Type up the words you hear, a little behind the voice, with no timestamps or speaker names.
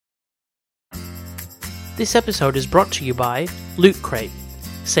This episode is brought to you by Loot Crate.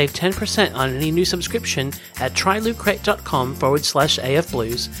 Save 10% on any new subscription at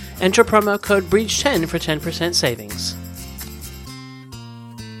trylootcrate.com/AFBlues. Enter promo code BREACH10 for 10% savings.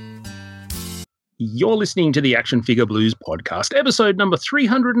 You're listening to the Action Figure Blues podcast, episode number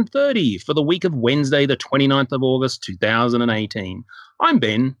 330 for the week of Wednesday, the 29th of August, 2018. I'm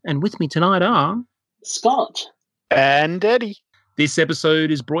Ben, and with me tonight are... Scott. And Eddie. This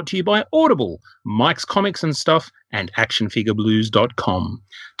episode is brought to you by Audible, Mike's Comics and Stuff, and actionfigureblues.com.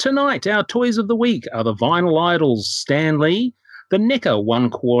 Tonight, our toys of the week are the Vinyl Idols Stan Lee, the NECA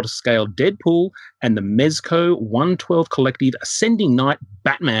 1/4 scale Deadpool, and the Mezco 1/12 Collective Ascending Knight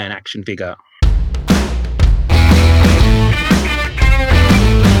Batman action figure.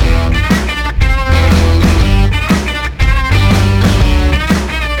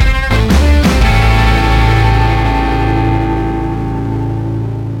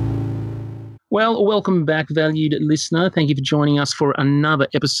 Well, welcome back, valued listener. Thank you for joining us for another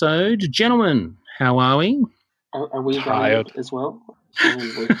episode. Gentlemen, how are we? Are we tired as well?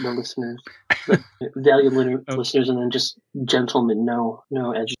 The listeners, the valued listeners, and then just gentlemen, no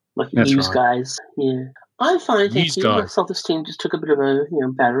edge, like That's use right. guys. Yeah, I'm fine. Thank Use you. guys. My self-esteem just took a bit of a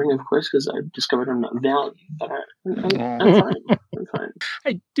battering, of course, because I discovered I'm not valued. But I'm fine. I'm fine.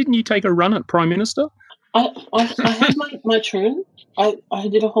 Hey, didn't you take a run at Prime Minister? I had my turn. I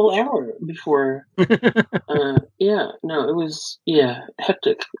did a whole hour before. It was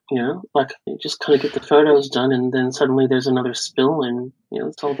hectic. Like you just kind of get the photos done, and then suddenly there's another spill, and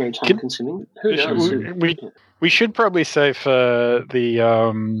it's all very time consuming. Who knows? We should probably say for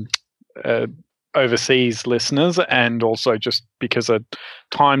the overseas listeners, and also just because of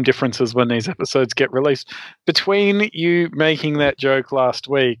time differences when these episodes get released, between you making that joke last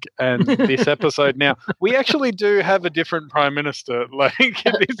week and this episode now, we actually do have a different Prime Minister. Like,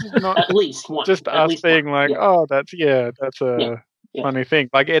 this is not at least one. just at us least being one. like, oh, that's a funny thing.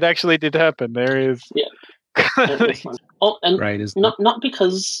 Like, it actually did happen. There is... That was fun. Oh, and Great, isn't not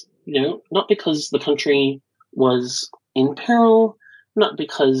because not because the country was in peril, not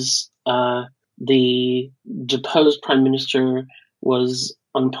because the deposed prime minister was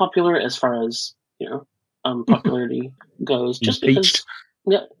unpopular as far as popularity goes. Just Impeached.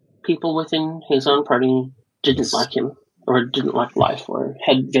 because people within his own party didn't like him, or didn't like life, or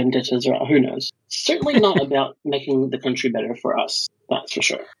had vendettas, or who knows. Certainly not about making the country better for us. That's for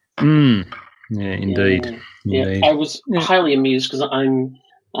sure. Yeah, indeed. Yeah. I was highly amused because I'm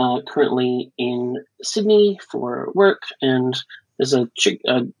currently in Sydney for work, and there's a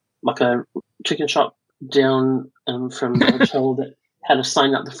chicken shop down from the hotel that had a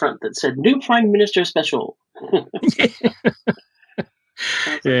sign out the front that said "New Prime Minister Special."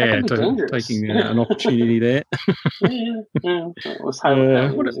 Taking an opportunity there. It was highly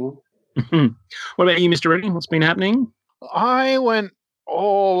amusing. What about you, Mr. Reddy? What's been happening? I went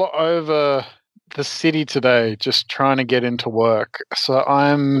all over the city today just trying to get into work. So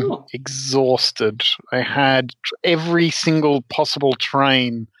I'm exhausted. I had every single possible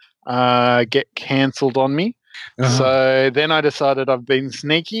train get cancelled on me. So then I decided I've been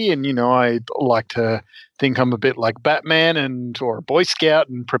sneaky, and I like to think I'm a bit like Batman or a Boy Scout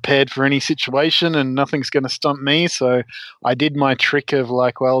and prepared for any situation, and nothing's going to stump me. So I did my trick of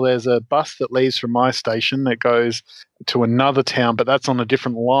there's a bus that leaves from my station that goes to another town, but that's on a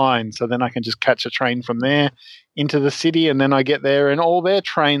different line. So then I can just catch a train from there into the city, and then I get there and all their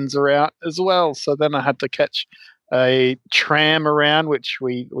trains are out as well. So then I had to catch a tram around, which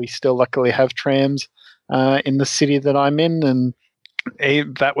we still luckily have trams in the city that I'm in, and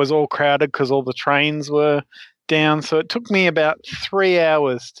that was all crowded because all the trains were down. So it took me about 3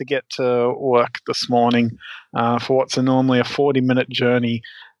 hours to get to work this morning for what's normally a 40-minute journey,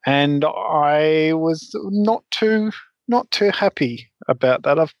 and I was not too happy about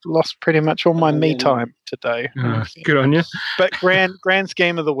that. I've lost pretty much all my me time today. Good on you. But grand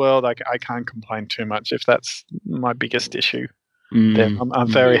scheme of the world, I can't complain too much. If that's my biggest issue, then I'm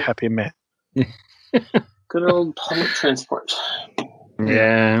very happy man. Good old public transport.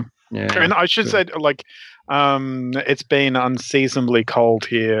 Yeah. And I should say, it's been unseasonably cold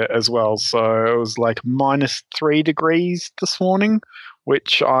here as well. So it was -3 degrees this morning,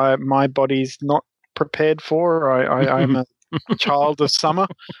 which my body's not prepared for. I'm a child of summer,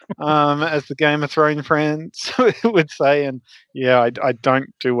 as the Game of Thrones fans would say. And I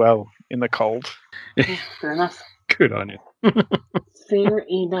don't do well in the cold. Fair enough. Good on you. Fair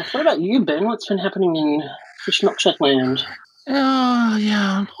enough. What about you, Ben? What's been happening in Fish Milkshake Land?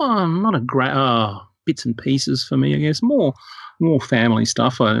 Not a great bits and pieces for me, I guess. More family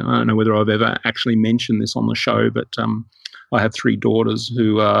stuff. I don't know whether I've ever actually mentioned this on the show, but I have 3 daughters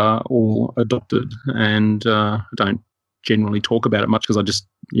who are all adopted, and I don't generally talk about it much because I just,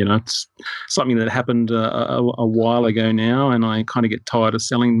 it's something that happened a while ago now, and I kind of get tired of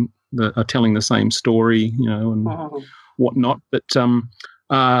telling the same story, and whatnot. But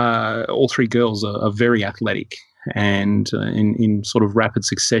all 3 girls are very athletic, and in sort of rapid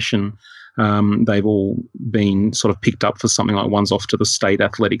succession, they've all been sort of picked up for something like one's off to the state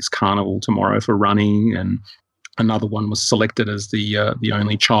athletics carnival tomorrow for running, and another one was selected as the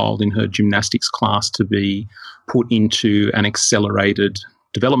only child in her gymnastics class to be put into an accelerated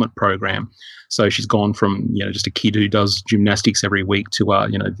development program. So she's gone from just a kid who does gymnastics every week to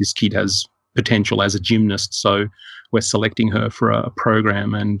this kid has potential as a gymnast. So we're selecting her for a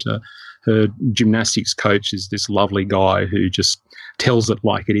program, and her gymnastics coach is this lovely guy who just tells it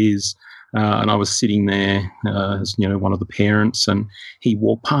like it is. And I was sitting there as one of the parents, and he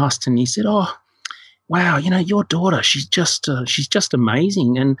walked past and he said, "Oh, wow, your daughter, she's just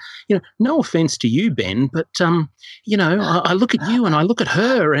amazing. And, no offense to you, Ben, but, I look at you and I look at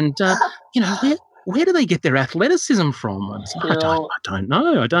her and, where do they get their athleticism from?" And I don't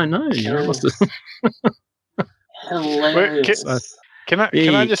know. Hilarious. Can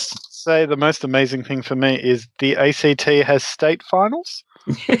I just say the most amazing thing for me is the ACT has state finals?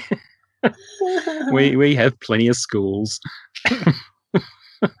 we have plenty of schools.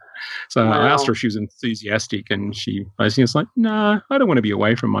 So wow. I asked her if she was enthusiastic, and she basically was like, "No, I don't want to be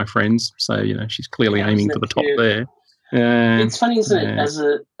away from my friends." So, she's clearly aiming for the top there. It's funny, isn't it? As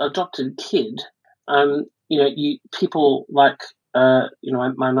an adopted kid, people like,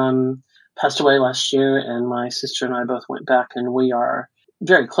 my mum passed away last year, and my sister and I both went back, and we are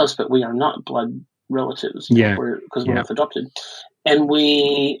very close, but we are not blood relatives. Because we're both adopted. And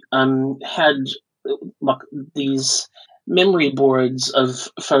we had like these memory boards of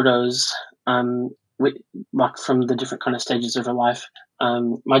photos, like from the different kind of stages of her life.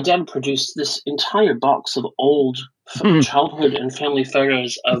 My dad produced this entire box of old childhood and family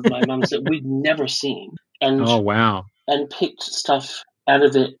photos of my mum's that we'd never seen. And oh, wow. And picked stuff out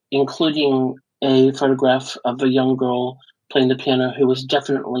of it, including a photograph of a young girl playing the piano who was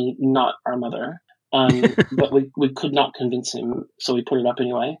definitely not our mother. But we could not convince him, so we put it up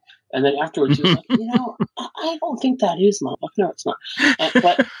anyway. And then afterwards, he was like, I don't think that is Mom. Like, no, it's not.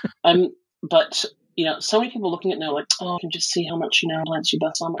 But so many people looking at it now like, oh, I can just see how much Blanche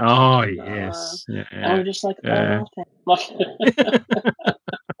Bus on. Oh, yes. Yeah. And we're just like,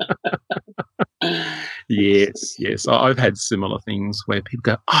 Yes. I've had similar things where people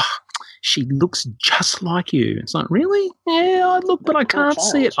go, "Oh, she looks just like you." It's like, really? Yeah, I look, but I can't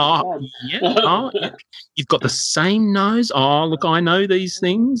see it. Oh, yeah. You've got the same nose. Oh, look, I know these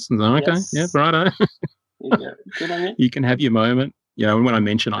things. Okay, yes. Yeah, righto. Good on you. You can have your moment. And when I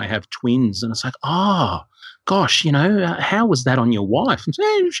mention I have twins, and it's like, oh, gosh, how was that on your wife? And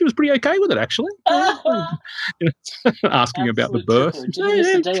she was pretty okay with it, actually. Asking about the birth. Did you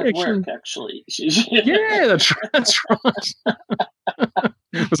miss a day at work, actually? Yeah, that's right.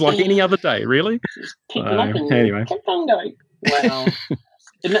 It was like any other day, really. Anyway. Kept on going. Wow.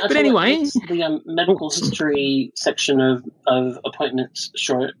 But anyway, the medical history section of appointments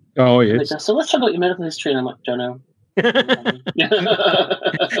short. Oh, yes. So let's talk about your medical history, and I'm like, don't know.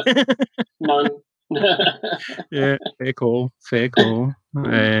 None. Yeah, fair call.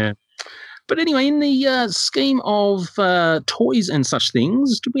 But anyway, in the scheme of toys and such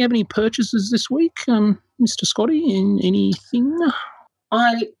things, do we have any purchases this week, Mr. Scotty? In anything?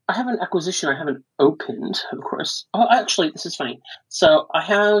 I have an acquisition I haven't opened, of course. Oh, actually, this is funny. So I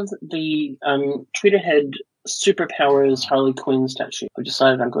have the Tweeterhead Superpowers Harley Quinn statue. I've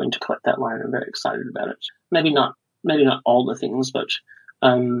decided I'm going to collect that line. I'm very excited about it. Maybe not all the things, but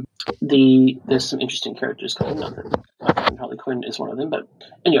there's some interesting characters coming up. Harley Quinn is one of them, but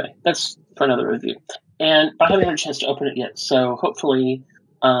anyway, that's for another review. And I haven't had a chance to open it yet, so hopefully,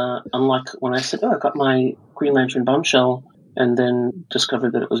 unlike when I said, "Oh, I got my Green Lantern bombshell," and then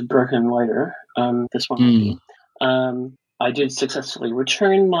discovered that it was broken later, this one might be. I did successfully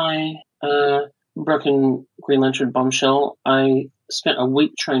return my broken Green Lantern bombshell. I spent a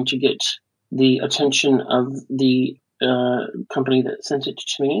week trying to get the attention of the company that sent it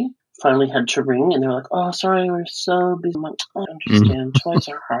to me. Finally had to ring, and they were like, "Oh, sorry, we're so busy." I'm like, "I understand. Toys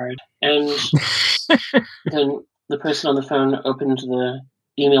are hard." And then the person on the phone opened the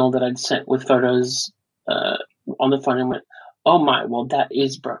email that I'd sent with photos on the phone and went, "Oh my, well, that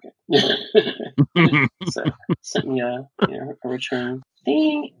is broken." So sent me a return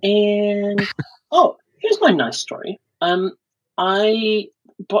thing, and here's my nice story. I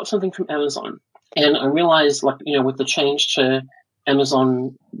bought something from Amazon, and I realized, with the change to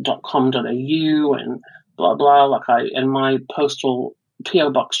Amazon.com.au and blah blah. And my postal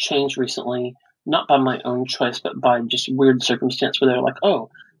PO box changed recently, not by my own choice, but by just weird circumstance where they're like, "Oh,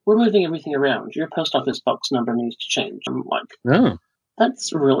 we're moving everything around. Your post office box number needs to change." I'm like, Oh.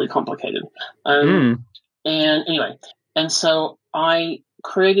 That's really complicated. And anyway, and so I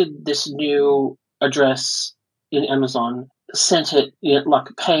created this new address in Amazon, sent it,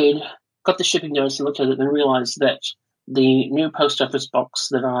 paid, got the shipping notice and looked at it and realized that the new post office box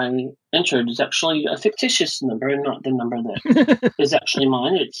that I entered is actually a fictitious number and not the number that is actually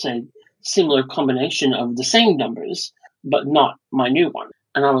mine. It's a similar combination of the same numbers, but not my new one.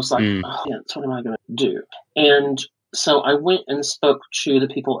 And I was like, what am I going to do? And so I went and spoke to the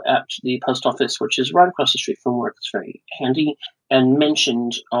people at the post office, which is right across the street from work. It's very handy, and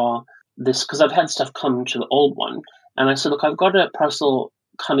mentioned this because I've had stuff come to the old one. And I said, look, I've got a parcel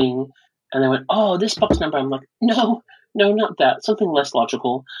coming. And they went, oh, this box number. I'm like, no, not that. Something less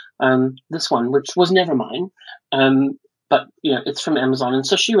logical. This one, which was never mine. But, it's from Amazon. And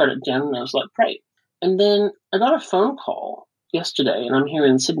so she wrote it down, and I was like, great. And then I got a phone call yesterday, and I'm here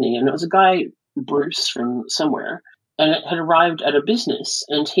in Sydney, and it was a guy, Bruce, from somewhere. And it had arrived at a business,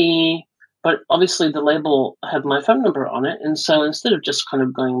 but obviously the label had my phone number on it. And so instead of just kind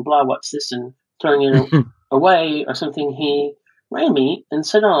of going, blah, what's this, and throwing it away or something, he rang me and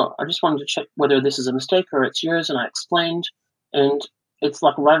said, oh, I just wanted to check whether this is a mistake or it's yours. And I explained, and it's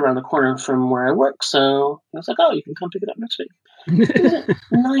like right around the corner from where I work. So I was like, oh, you can come pick it up next week. Isn't it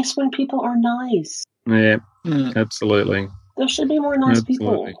nice when people are nice? Yeah, absolutely. There should be more nice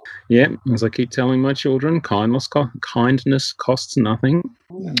people. Yeah, as I keep telling my children, kindness costs nothing.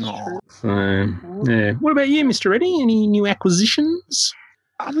 Oh. So, yeah. What about you, Mr. Eddie? Any new acquisitions?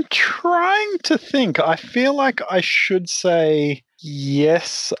 I'm trying to think. I feel like I should say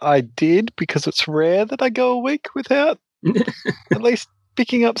yes, I did, because it's rare that I go a week without at least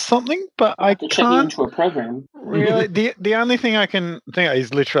picking up something. But I can't. Check you into a program. Really, the only thing I can think of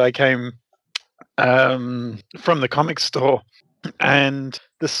is literally I came from the comic store, and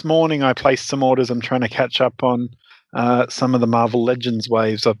this morning I placed some orders. I'm trying to catch up on some of the Marvel Legends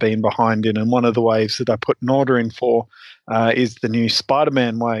waves I've been behind in, and one of the waves that I put an order in for is the new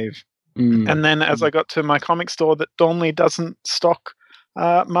Spider-Man wave. And then as I got to my comic store that normally doesn't stock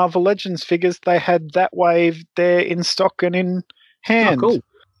Marvel Legends figures, they had that wave there in stock and in hand. Oh, cool.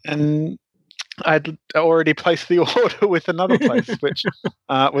 And I'd already placed the order with another place, which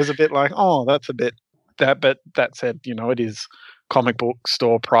was a bit like, oh, that's a bit that. But that said, it is comic book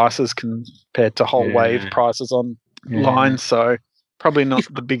store prices compared to whole wave prices online, so probably not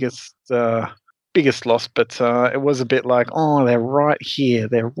the biggest loss. But it was a bit like, oh, they're right here.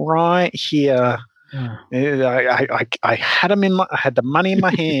 They're right here. I had them I had the money in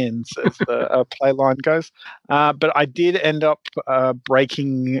my hands, as the play line goes. But I did end up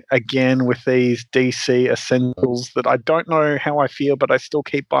breaking again with these DC Essentials that I don't know how I feel, but I still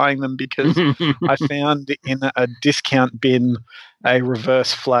keep buying them because I found in a discount bin a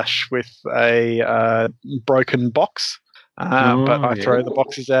Reverse Flash with a broken box. But I throw the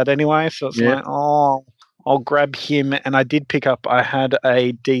boxes out anyway, so it's like, oh, I'll grab him. And I did pick up, I had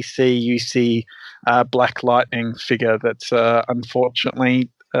a DC UC Black Lightning figure that unfortunately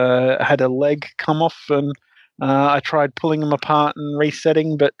had a leg come off, and I tried pulling him apart and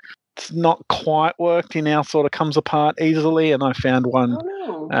resetting, but it's not quite worked. He now sort of comes apart easily, and I found one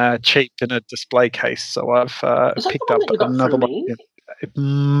cheap in a display case, so I've picked up another one. It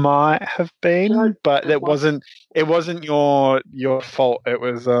might have been, but it wasn't. It wasn't your fault. It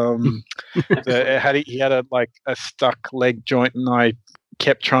was he had a stuck leg joint, and I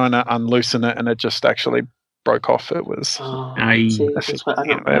kept trying to unloosen it, and it just actually broke off. It was.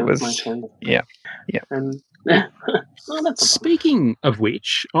 Speaking of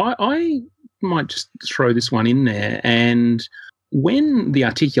which, I might just throw this one in there. And when the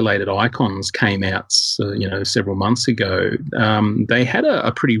articulated icons came out, several months ago, they had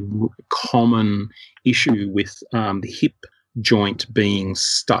a pretty common issue with the hip joint being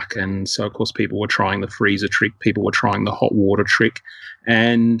stuck. And so, of course, people were trying the freezer trick, people were trying the hot water trick,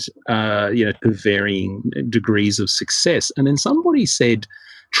 and, to varying degrees of success. And then somebody said,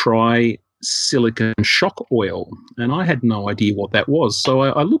 try silicone shock oil, and I had no idea what that was, so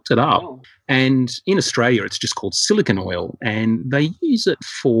I looked it up. And in Australia it's just called silicone oil, and they use it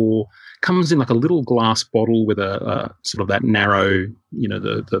comes in like a little glass bottle with a sort of that narrow,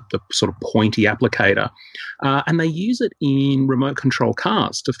 the sort of pointy applicator, and they use it in remote control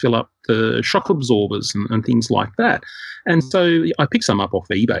cars to fill up the shock absorbers and things like that. And so I picked some up off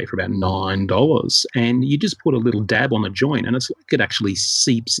eBay for about $9, and you just put a little dab on the joint, and it's like it actually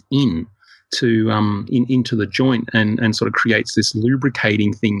seeps into the joint and sort of creates this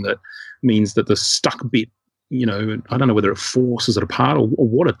lubricating thing that means that the stuck bit, I don't know whether it forces it apart or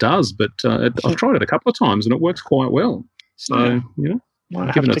what it does, but I've tried it a couple of times and it works quite well. So,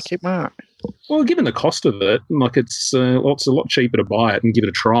 might have to keep my eye. Well, given the cost of it, like it's a lot cheaper to buy it and give it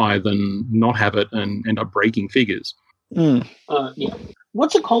a try than not have it and end up breaking figures. Yeah.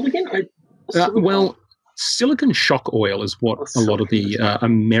 What's it called again? Silicon shock oil is what a lot of the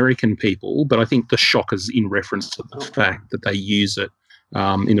American people, but I think the shock is in reference to the fact that they use it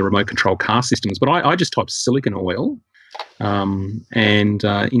in the remote control car systems. But I just type silicon oil and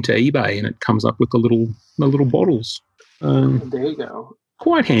into eBay, and it comes up with the little bottles. There you go.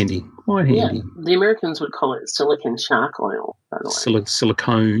 Quite handy. Yeah, the Americans would call it silicon shark oil, by the way.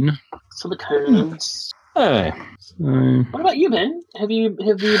 Silicone. Silicones. What about you, Ben? Have you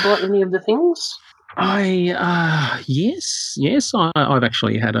bought any of the things? Yes. I've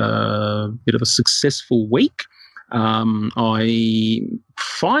actually had a bit of a successful week. I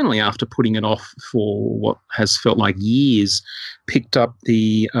finally, after putting it off for what has felt like years, picked up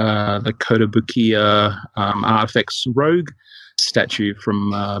the Kotobukiya Artifacts Rogue statue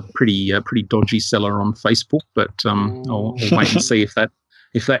from a pretty dodgy seller on Facebook. But I'll wait and see if that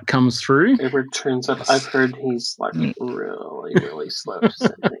comes through. If it turns up, I've heard he's like really, really slow to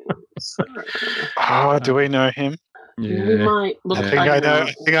send things. Do we know him? Yeah. We might. Look, I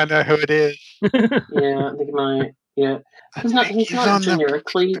think I know who it is. Yeah, I think it might. Yeah, he's not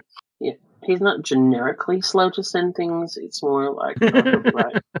generically. Yeah, he's not generically slow to send things. It's more like,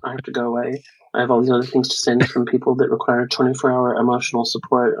 right, I have to go away. I have all these other things to send from people that require 24-hour emotional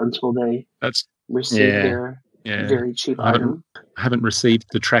support until they receive their very cheap item. I haven't received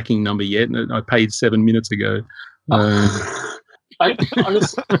the tracking number yet. I paid 7 minutes ago.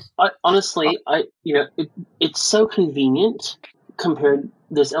 Honestly, it's so convenient compared.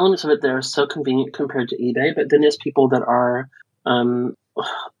 There's elements of it that are so convenient compared to eBay, but then there's people that are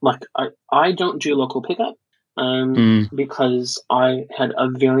like I don't do local pickup because I had a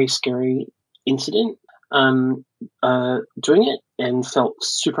very scary incident doing it and felt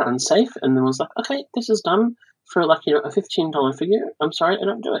super unsafe, and then was like, okay, this is dumb for like a $15 figure. I'm sorry, I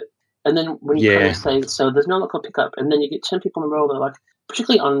don't do it. And then when you kind of say, so there's no local pickup, and then you get 10 people in a row, they're like,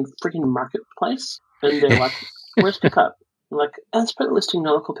 particularly on freaking Marketplace, and they're like, where's pickup? I'm like, as per the listing,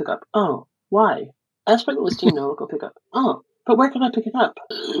 no local pickup. Oh, why? As per the listing, no local pickup. Oh, but where can I pick it up?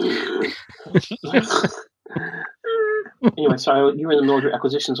 Anyway, sorry, you were in the middle of your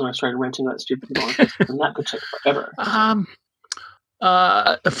acquisitions when I started renting that stupid one, and that could take forever.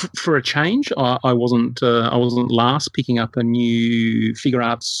 For a change, I wasn't last picking up a new Figure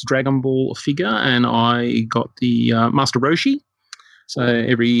Arts Dragon Ball figure, and I got the Master Roshi, so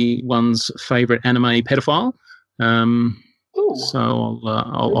everyone's favourite anime pedophile. So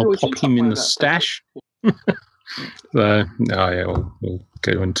I'll pop him in the stash. So we'll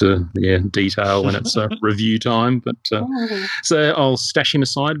go into detail when it's review time. But so I'll stash him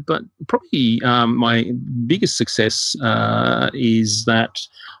aside. But probably my biggest success is that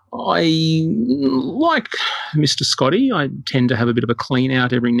I, like Mr. Scotty, I tend to have a bit of a clean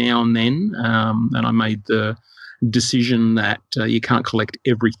out every now and then, and I made the decision that you can't collect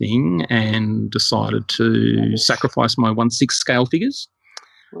everything, and decided to sacrifice my 1/6 scale figures.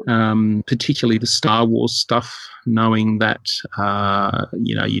 Particularly the Star Wars stuff, knowing that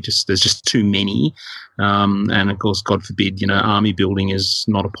there's just too many, and of course, God forbid, army building is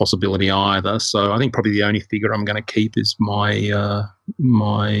not a possibility either. So I think probably the only figure I'm going to keep is my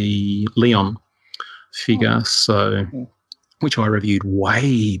Leon figure. So, which I reviewed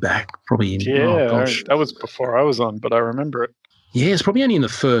way back, probably in that was before I was on, but I remember it. Yeah, it's probably only in the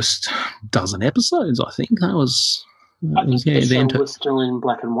first dozen episodes. I think that was. The show was still in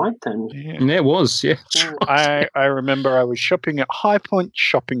black and white then. Yeah, it was. Yeah, I remember I was shopping at High Point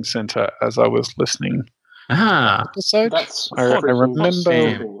Shopping Centre as I was listening. Episode. I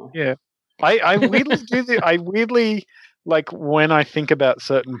remember. Yeah, I weirdly do the. I weirdly like when I think about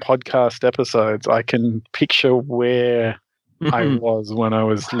certain podcast episodes, I can picture where I was when I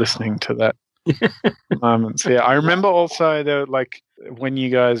was listening to that moment. So yeah, I remember also when you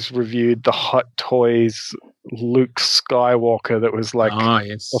guys reviewed the Hot Toys Luke Skywalker, that was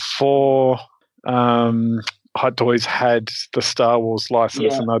before Hot Toys had the Star Wars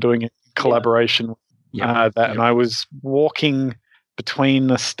license, and they're doing it in collaboration. And I was walking between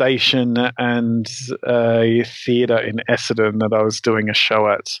the station and a theatre in Essendon that I was doing a show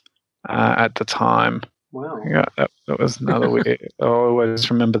at the time. Wow. Yeah, that was another weird. I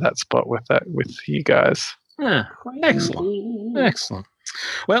always remember that spot with you guys. Yeah, excellent.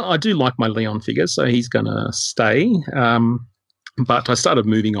 Well, I do like my Leon figure, so he's going to stay. But I started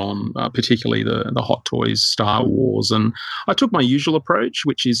moving on, particularly the Hot Toys Star Wars, and I took my usual approach,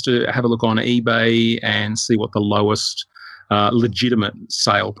 which is to have a look on eBay and see what the lowest legitimate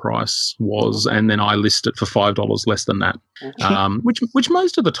sale price was, and then I list it for $5 less than that. Which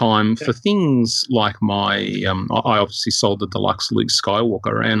most of the time for things like my, I obviously sold the deluxe Luke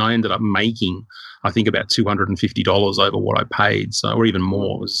Skywalker, and I ended up making, I think, about $250 over what I paid, so, or even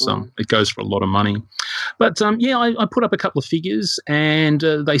more. It goes for a lot of money. But I put up a couple of figures, and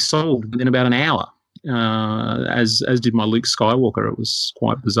they sold within about an hour. As did my Luke Skywalker. It was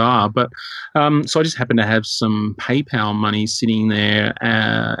quite bizarre, but so I just happened to have some PayPal money sitting there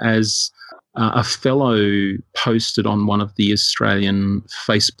as a fellow posted on one of the Australian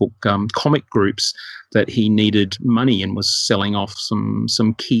Facebook comic groups that he needed money and was selling off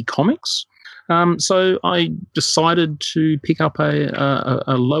some key comics. So I decided to pick up a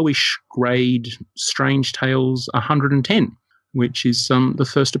lowish grade Strange Tales 110, which is the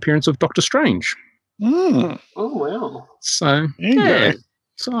first appearance of Doctor Strange. Oh, wow. So,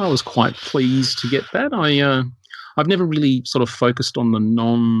 so I was quite pleased to get that. I've never really sort of focused on the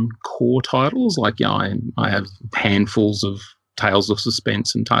non-core titles. Like, I have handfuls of Tales of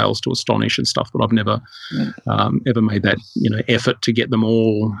Suspense and Tales to Astonish and stuff, but I've never ever made that effort to get them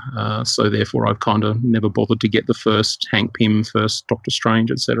all. So therefore, I've kind of never bothered to get the first Hank Pym, first Doctor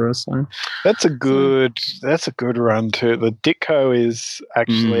Strange, etc. So that's a good run too. The Ditko is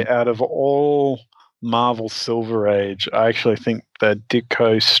actually out of all Marvel Silver Age, I actually think the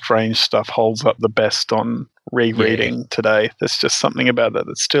Ditko Strange stuff holds up the best on rereading today. There's just something about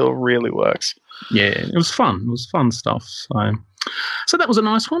that still really works. Yeah, it was fun. It was fun stuff. So that was a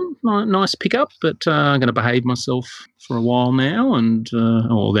nice one, nice pickup. But I'm going to behave myself for a while now, and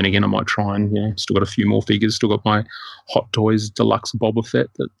then again, I might try and still got a few more figures. Still got my Hot Toys Deluxe Boba Fett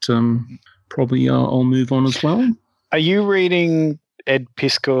that probably I'll move on as well. Are you reading Ed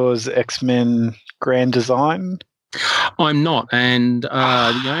Piskor's X-Men Grand Design? I'm not, and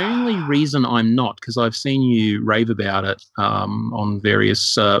the only reason I'm not, because I've seen you rave about it on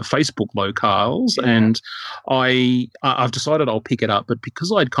various Facebook locales, and I've decided I'll pick it up, but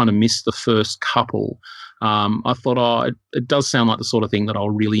because I'd kind of missed the first couple, I thought, it does sound like the sort of thing that I'll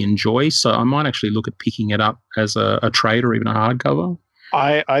really enjoy, so I might actually look at picking it up as a trade or even a hardcover.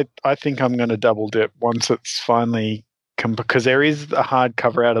 I think I'm going to double dip once it's finally because there is a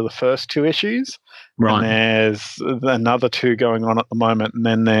hardcover out of the first two issues, right? And there's another two going on at the moment, and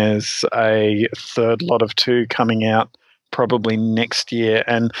then there's a third lot of two coming out probably next year.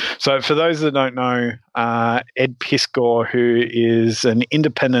 And so for those that don't know, Ed Piskor, who is an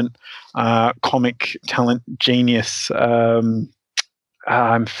independent comic talent genius,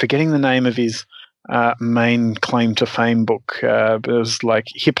 I'm forgetting the name of his main claim to fame book. It was like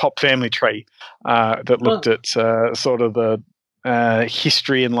Hip Hop Family Tree that looked at sort of the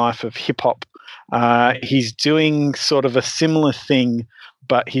history and life of hip hop. He's doing sort of a similar thing,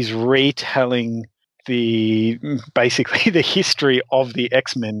 but he's retelling basically the history of the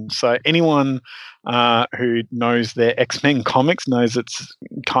X-Men. So anyone who knows their X-Men comics knows it's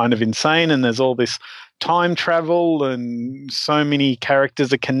kind of insane, and there's all this time travel and so many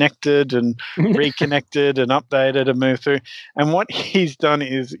characters are connected and reconnected and updated and moved through. And what he's done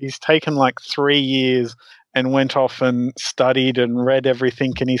is he's taken like 3 years and went off and studied and read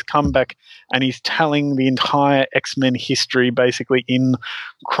everything, and he's come back and he's telling the entire X-Men history basically in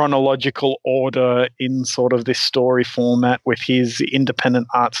chronological order in sort of this story format with his independent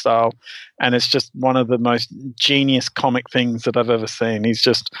art style. And it's just one of the most genius comic things that I've ever seen. He's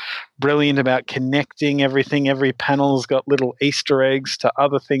just brilliant about connecting everything. Every panel's got little Easter eggs to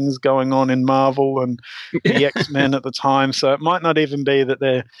other things going on in Marvel and the X-Men at the time. So it might not even be that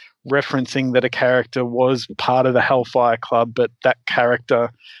they're referencing that a character was part of the Hellfire Club, but that character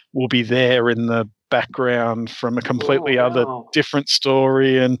will be there in the background from a completely other different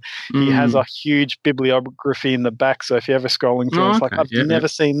story, and he has a huge bibliography in the back, so if you're ever scrolling through, it's like, I've never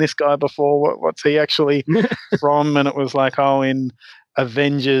seen this guy before, what's he actually from? And it was like, in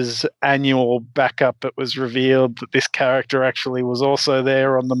Avengers annual backup, it was revealed that this character actually was also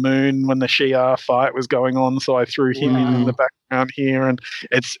there on the moon when the Shi'ar fight was going on, so I threw him in the background here, and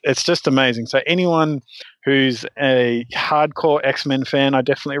it's just amazing. So anyone who's a hardcore X-Men fan, I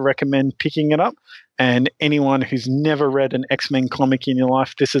definitely recommend picking it up. And anyone who's never read an X-Men comic in your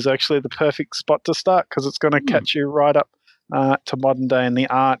life, this is actually the perfect spot to start, because it's going to catch you right up to modern day, and the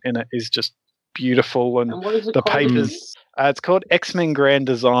art in it is just beautiful. And the papers, it's called X-Men Grand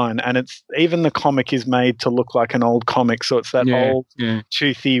Design, and it's even the comic is made to look like an old comic, so it's that old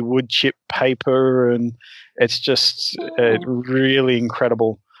toothy wood chip paper, and it's just really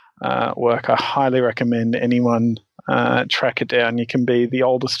incredible work. I highly recommend anyone track it down. You can be the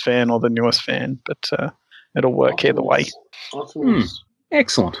oldest fan or the newest fan, but it'll work either way. Awesome.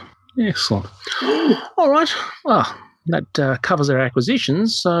 Excellent. All right. Well, that covers our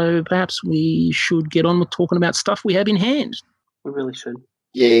acquisitions, so perhaps we should get on with talking about stuff we have in hand. We really should.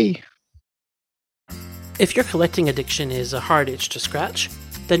 Yay. If your collecting addiction is a hard itch to scratch,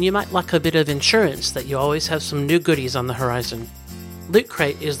 then you might like a bit of insurance that you always have some new goodies on the horizon. Loot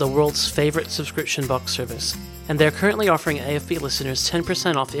Crate is the world's favorite subscription box service, and they're currently offering AFB listeners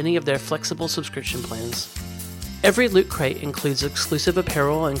 10% off any of their flexible subscription plans. Every Loot Crate includes exclusive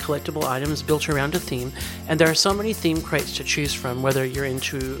apparel and collectible items built around a theme, and there are so many theme crates to choose from, whether you're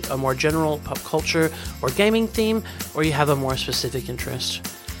into a more general pop culture or gaming theme, or you have a more specific interest.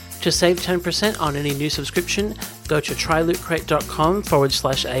 To save 10% on any new subscription, go to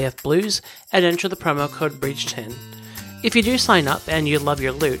trylootcrate.com/AFBlues and enter the promo code BREACH10. If you do sign up and you love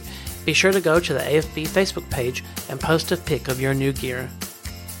your loot, be sure to go to the AFB Facebook page and post a pic of your new gear.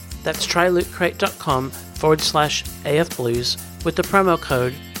 That's trylootcrate.com/AFBlues with the promo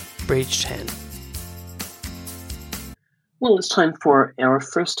code BREACH10. Well, it's time for our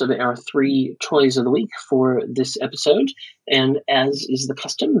first of our 3 toys of the week for this episode. And as is the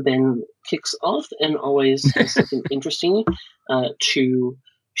custom, Ben kicks off and always has something interesting to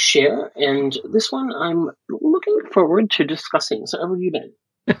share. And this one I'm looking forward to discussing. So over to you, Ben.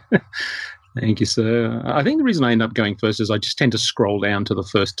 Thank you, sir. I think the reason I end up going first is I just tend to scroll down to the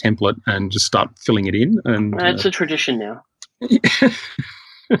first template and just start filling it in. And it's a tradition now.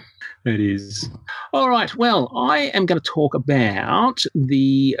 It is. All right. Well, I am going to talk about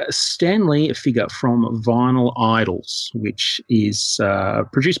the Stan Lee figure from Vinyl Idols, which is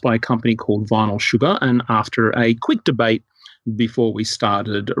produced by a company called Vinyl Sugar. And after a quick debate before we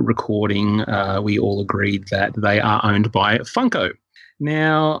started recording, we all agreed that they are owned by Funko.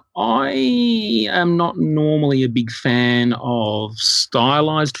 Now, I am not normally a big fan of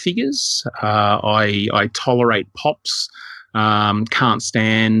stylized figures. I tolerate pops. Can't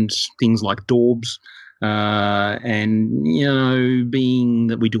stand things like daubs. And, you know, being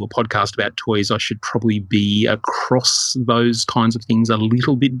that we do a podcast about toys, I should probably be across those kinds of things a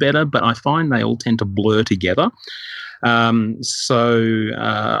little bit better, but I find they all tend to blur together. So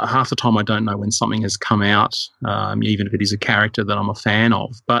half the time I don't know when something has come out, even if it is a character that I'm a fan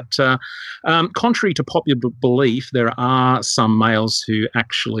of. But contrary to popular belief, there are some males who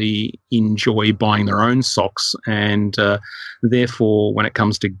actually enjoy buying their own socks, and therefore when it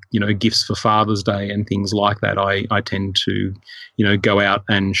comes to, you know, gifts for Father's Day and things like that, I tend to, you know, go out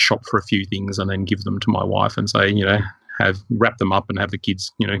and shop for a few things and then give them to my wife and say, you know, wrap them up and have the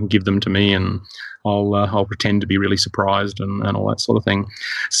kids, you know, give them to me, and I'll pretend to be really surprised and all that sort of thing.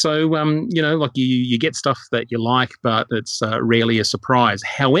 So, you know, like you get stuff that you like, but it's rarely a surprise.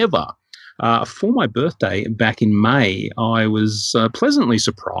 However, for my birthday back in May, I was pleasantly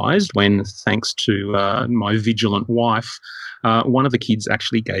surprised when, thanks to my vigilant wife, one of the kids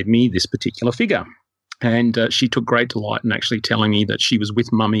actually gave me this particular figure. And she took great delight in actually telling me that she was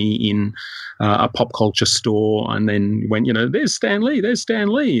with Mummy in a pop culture store, and then went, you know, there's Stan Lee.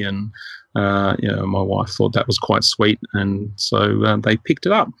 And, you know, my wife thought that was quite sweet, and so they picked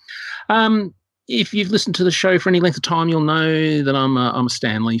it up. If you've listened to the show for any length of time, you'll know that I'm a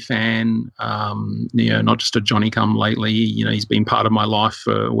Stan Lee fan, you know, not just a Johnny-come-lately. You know, he's been part of my life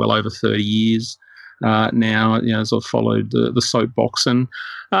for well over 30 years. Now, you know, as I've followed the soapbox, and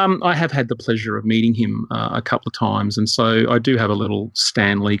I have had the pleasure of meeting him a couple of times, and so I do have a little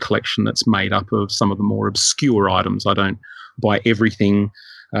Stan Lee collection that's made up of some of the more obscure items. I don't buy everything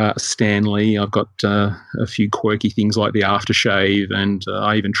Stan Lee. I've got a few quirky things like the aftershave, and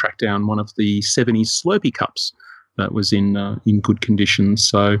I even tracked down one of the 70s Slurpee cups that was in good condition.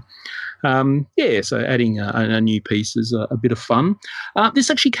 So, so adding a new piece is a bit of fun. This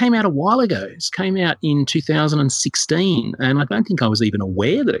actually came out a while ago. This came out in 2016, and I don't think I was even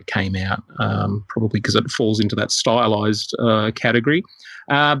aware that it came out, probably because it falls into that stylized category.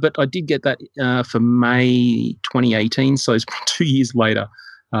 But I did get that for May 2018, so it's 2 years later.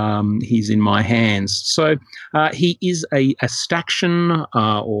 He's in my hands. So he is a staction,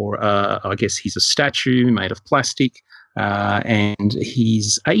 or I guess he's a statue made of plastic, and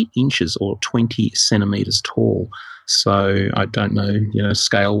he's 8 inches or 20 centimetres tall. So I don't know, you know,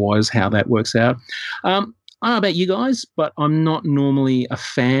 scale-wise how that works out. I don't know about you guys, but I'm not normally a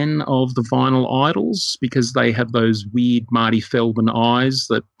fan of the Vinyl Idols because they have those weird Marty Feldman eyes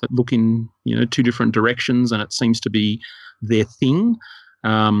that look in, you know, 2 different directions, and it seems to be their thing.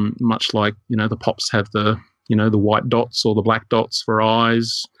 Much like, you know, the pops have the, you know, the white dots or the black dots for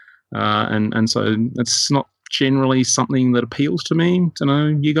eyes, and so it's not generally something that appeals to me. Don't know,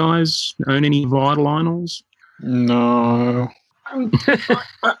 you guys own any Vinyl Idols? No.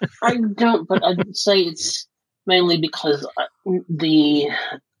 I don't, but I'd say it's mainly because the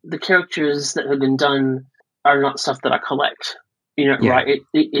characters that have been done are not stuff that I collect. Right?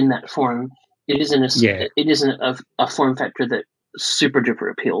 In that form, it isn't a form factor that super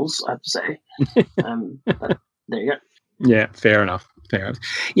duper appeals, I have to say. But there you go. Yeah, fair enough. Yeah,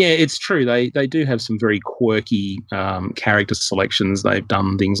 it's true. They do have some very quirky character selections. They've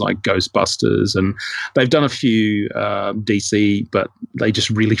done things like Ghostbusters, and they've done a few DC, but they just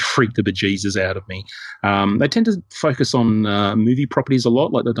really freak the bejesus out of me. They tend to focus on movie properties a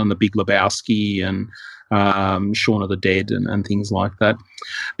lot, like they've done The Big Lebowski and Shaun of the Dead and things like that.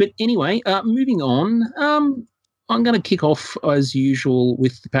 But anyway, moving on. I'm going to kick off as usual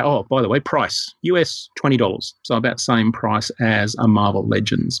with by the way, price US $20, so about same price as a Marvel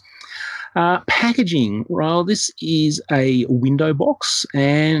Legends. Packaging, well, this is a window box,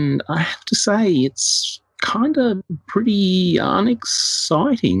 and I have to say it's kind of pretty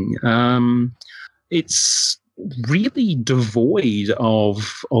unexciting. It's really devoid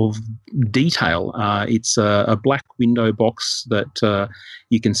of detail. It's a black window box that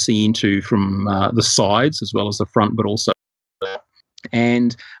you can see into from the sides as well as the front, but also,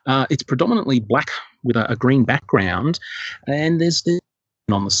 and it's predominantly black with a green background, and there's this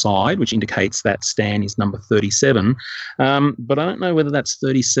on the side which indicates that Stan is number 37, but I don't know whether that's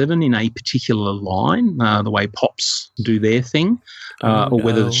 37 in a particular line, the way Pops do their thing, or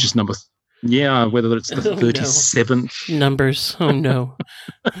whether it's just number whether it's the 37th. No. Numbers. Oh, no.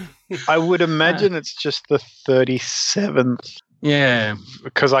 I would imagine it's just the 37th. Yeah.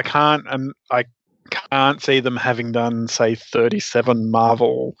 Because I can't see them having done, say, 37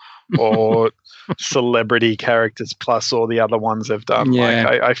 Marvel or celebrity characters plus all the other ones they've done. Yeah.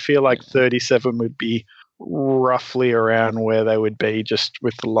 Like, I feel like 37 would be roughly around where they would be just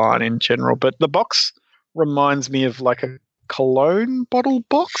with the line in general. But the box reminds me of like a cologne bottle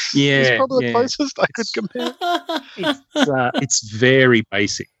box. Yeah, is probably the closest I could compare. It's very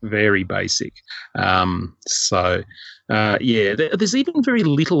basic, very basic. There's even very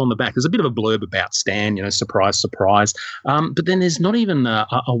little on the back. There's a bit of a blurb about Stan, surprise, surprise. But then there's not even a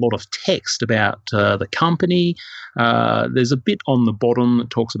lot of text about the company. There's a bit on the bottom that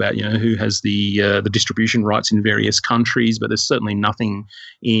talks about, who has the distribution rights in various countries, but there's certainly nothing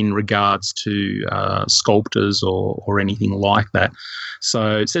in regards to sculptors or anything like that.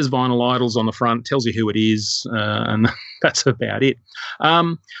 So it says Vinyl Idols on the front, tells you who it is, and that's about it.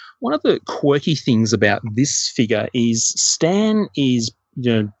 One of the quirky things about this figure is Stan is,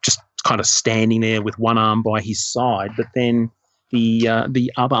 just kind of standing there with one arm by his side, but then the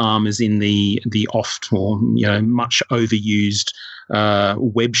other arm is in the oft or much overused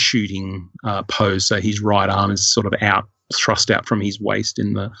web shooting pose. So his right arm is sort of thrust out from his waist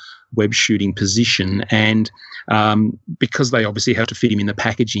in the web shooting position, and because they obviously have to fit him in the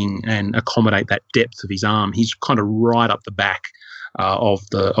packaging and accommodate that depth of his arm, he's kind of right up the back of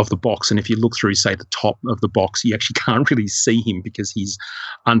the box. And if you look through, say, the top of the box, you actually can't really see him because he's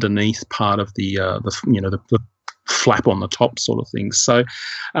underneath part of the flap on the top sort of thing. So,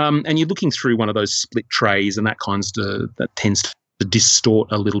 and you're looking through one of those split trays, and that tends to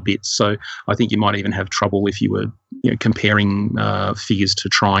distort a little bit. So I think you might even have trouble if you were comparing figures to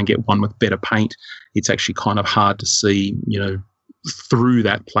try and get one with better paint. It's actually kind of hard to see through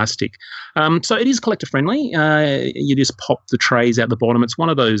that plastic. So it is collector friendly. You just pop the trays out the bottom. It's one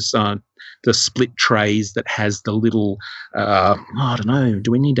of those the split trays that has the little I don't know,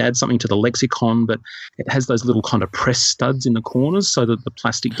 do we need to add something to the lexicon, but it has those little kind of press studs in the corners so that the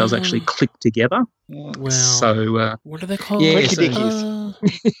plastic does actually click together. Wow. So what are they called? Yeah, Clicky dickies.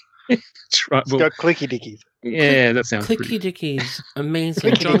 That's right. Well, got clicky dickies. Yeah, that sounds Clicky pretty. Dickies.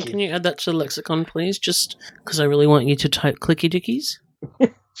 Amazing. John, can you add that to the lexicon, please? Just because I really want you to type Clicky Dickies.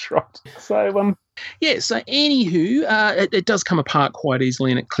 That's right. So, so anywho, it does come apart quite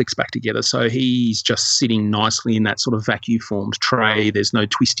easily and it clicks back together. So he's just sitting nicely in that sort of vacuum-formed tray. There's no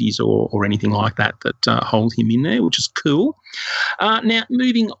twisties or anything like that hold him in there, which is cool. Now,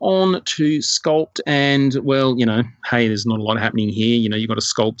 moving on to sculpt, and, well, hey, there's not a lot happening here. You've got to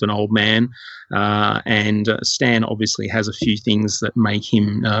sculpt an old man, and Stan obviously has a few things that make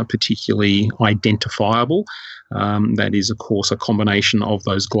him particularly identifiable. That is, of course, a combination of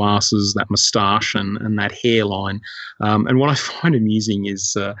those glasses, that moustache, and that hairline. And what I find amusing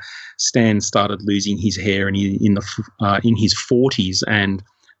is Stan started losing his hair in his 40s, and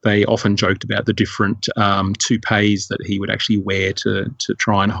they often joked about the different toupees that he would actually wear to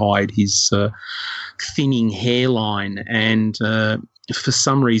try and hide his thinning hairline. And for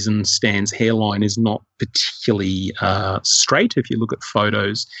some reason, Stan's hairline is not particularly straight. If you look at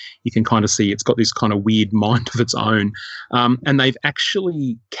photos, you can kind of see it's got this kind of weird mind of its own. And they've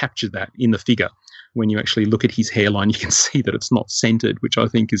actually captured that in the figure. When you actually look at his hairline, you can see that it's not centered, which I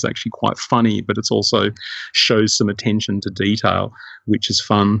think is actually quite funny, but it's also shows some attention to detail, which is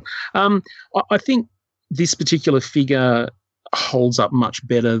fun. I think this particular figure holds up much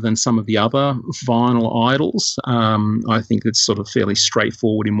better than some of the other vinyl idols. I think it's sort of fairly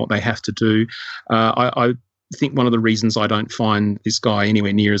straightforward in what they have to do. I think one of the reasons I don't find this guy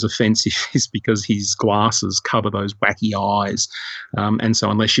anywhere near as offensive is because his glasses cover those wacky eyes. And so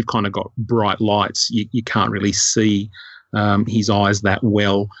unless you've kind of got bright lights, you can't really see his eyes that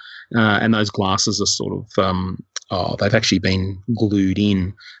well. And those glasses are sort of, they've actually been glued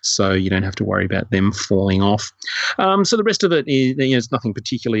in, so you don't have to worry about them falling off. So the rest of it is, it's nothing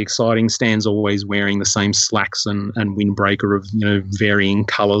particularly exciting. Stan's always wearing the same slacks and windbreaker of, varying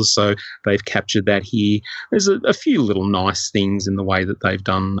colours, so they've captured that here. There's a few little nice things in the way that they've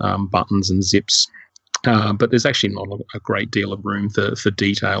done buttons and zips. But there's actually not a great deal of room for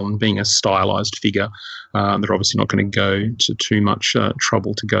detail, and being a stylised figure, they're obviously not going to go to too much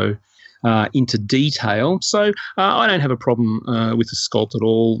trouble to go into detail. So I don't have a problem with the sculpt at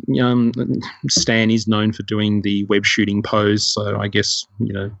all. Stan is known for doing the web shooting pose, so I guess,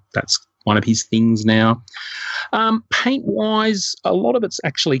 that's one of his things now. Paint-wise, a lot of it's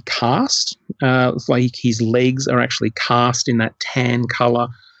actually cast. Like his legs are actually cast in that tan colour.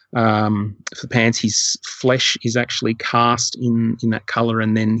 For pants, his flesh is actually cast in that colour,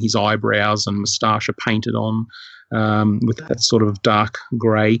 and then his eyebrows and moustache are painted on with that sort of dark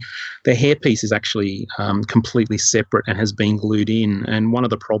grey. The hairpiece is actually completely separate and has been glued in, and one of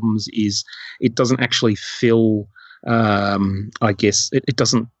the problems is it doesn't actually fill, I guess, it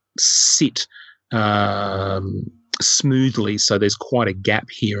doesn't sit smoothly, so there's quite a gap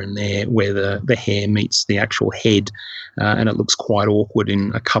here and there where the hair meets the actual head, and it looks quite awkward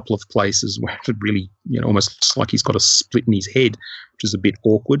in a couple of places where it really, almost looks like he's got a split in his head, which is a bit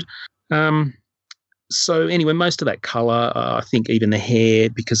awkward. So anyway, most of that colour, I think even the hair,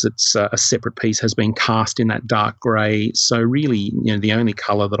 because it's a separate piece, has been cast in that dark grey. So really, the only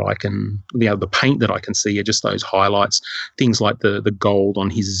colour that the paint that I can see are just those highlights, things like the gold on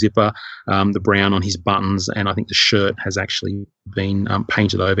his zipper, the brown on his buttons, and I think the shirt has actually been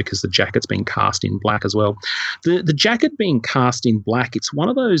painted over because the jacket's been cast in black as well. The jacket being cast in black, it's one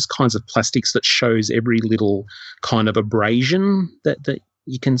of those kinds of plastics that shows every little kind of abrasion that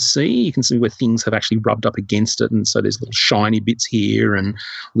you can see where things have actually rubbed up against it, and so there's little shiny bits here and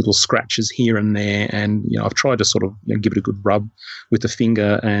little scratches here and there, and I've tried to sort of give it a good rub with the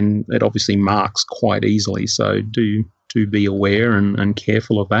finger, and it obviously marks quite easily, so do be aware and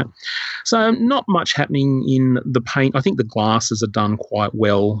careful of that. So not much happening in the paint. I think the glasses are done quite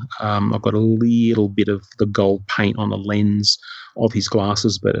well. I've got a little bit of the gold paint on the lens of his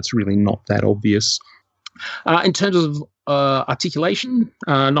glasses, but it's really not that obvious. In terms of articulation,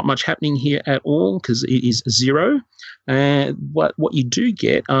 not much happening here at all because it is 0. What you do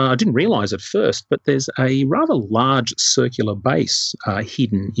get, I didn't realise at first, but there's a rather large circular base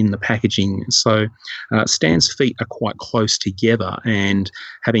hidden in the packaging. So Stan's feet are quite close together, and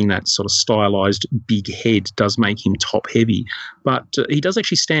having that sort of stylised big head does make him top heavy. But he does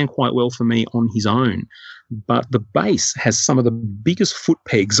actually stand quite well for me on his own. But the base has some of the biggest foot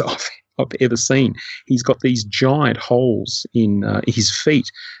pegs I've ever seen. He's got these giant holes in his feet,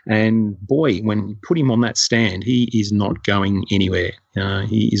 and boy, when you put him on that stand, he is not going anywhere.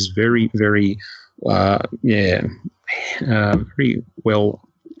 He is very, very, very well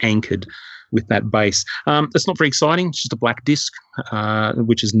anchored with that base. It's not very exciting. It's just a black disc,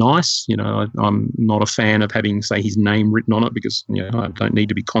 which is nice. I'm not a fan of having, say, his name written on it because, I don't need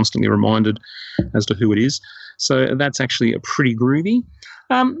to be constantly reminded as to who it is. So that's actually a pretty groovy.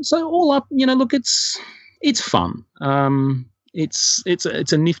 So all up, look, it's fun. It's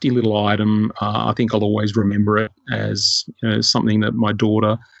a nifty little item. I think I'll always remember it as something that my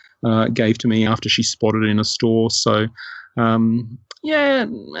daughter gave to me after she spotted it in a store. So oh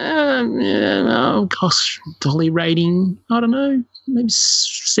gosh, dolly rating, I don't know, maybe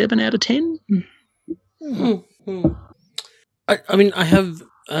 7 out of 10. Mm-hmm. I mean, I have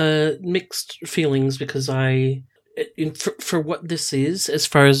mixed feelings because for what this is, as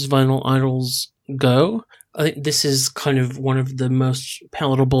far as vinyl idols go, I think this is kind of one of the most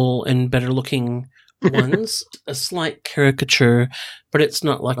palatable and better looking ones, a slight caricature, but it's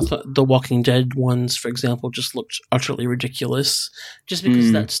not like the Walking Dead ones, for example, just looked utterly ridiculous. Just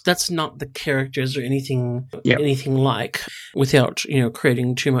because that's not the characters or anything like. Without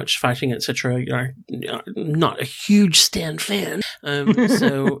creating too much fighting, etc. Not a huge Stan fan,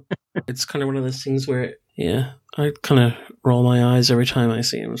 so it's kind of one of those things where I kind of roll my eyes every time I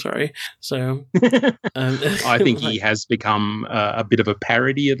see him. Sorry. So I think he has become a bit of a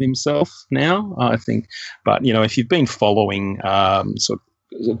parody of himself now, I think. But, if you've been following sort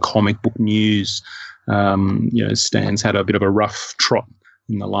of comic book news, Stan's had a bit of a rough trot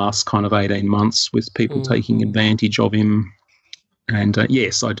in the last kind of 18 months with people taking advantage of him. And,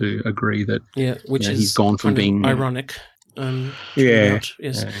 yes, I do agree that he's gone from being ironic. Yes.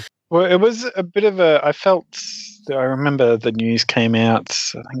 Well, it was a bit of I remember the news came out,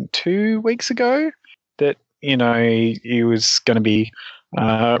 I think 2 weeks ago, that, he was going to be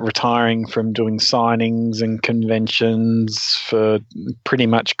retiring from doing signings and conventions for pretty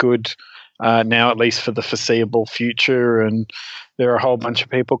much good now, at least for the foreseeable future. And there are a whole bunch of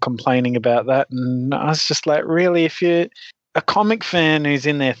people complaining about that. And I was just like, really, if you're a comic fan who's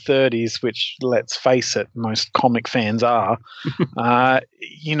in their 30s, which, let's face it, most comic fans are,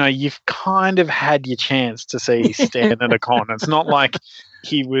 you've kind of had your chance to see Stan at a con. It's not like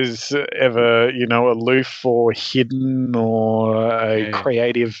he was ever, aloof or hidden or a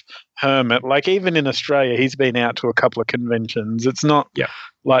creative hermit. Like, even in Australia, he's been out to a couple of conventions. It's not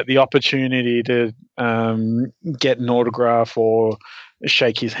like the opportunity to get an autograph or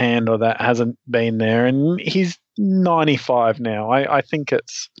shake his hand or that hasn't been there. And he's 95 now. I think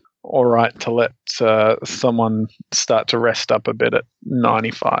it's all right to let someone start to rest up a bit at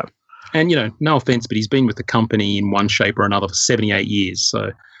 95. And, no offense, but he's been with the company in one shape or another for 78 years.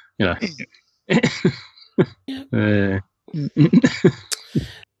 So,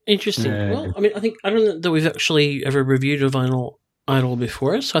 Interesting. Well, I don't know that we've actually ever reviewed a Vinyl Idol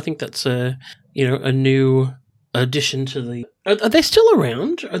before, so I think that's a new addition to the... Are they still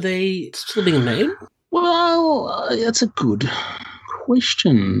around? Are they still being made? Well, that's a good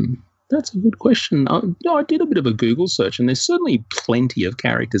question. I did a bit of a Google search, and there's certainly plenty of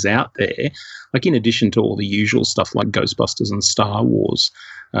characters out there. Like, in addition to all the usual stuff like Ghostbusters and Star Wars,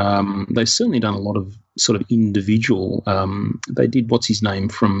 they've certainly done a lot of sort of individual. They did what's his name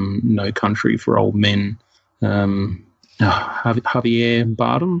from No Country for Old Men, Javier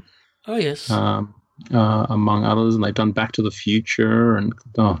Bardem. Oh yes. Among others, and they've done Back to the Future and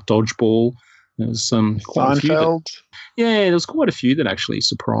Dodgeball. There's quite a few. There was quite a few that actually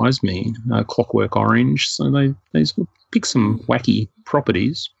surprised me. Clockwork Orange. So they sort of pick some wacky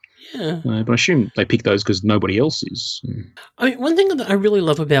properties. Yeah. But I assume they pick those because nobody else is. One thing that I really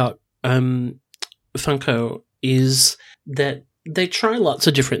love about Funko is that they try lots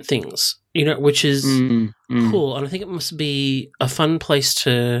of different things, which is cool. And I think it must be a fun place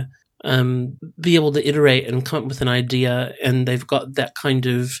to be able to iterate and come up with an idea, and they've got that kind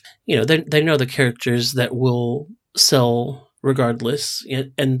of, they know the characters that will sell regardless,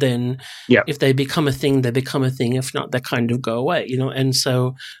 and then if they become a thing, they become a thing. If not, they kind of go away, and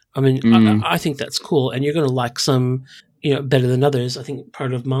so, I think that's cool, and you're going to like some, better than others. I think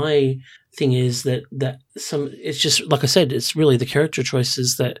part of my thing is that some, it's just, like I said, it's really the character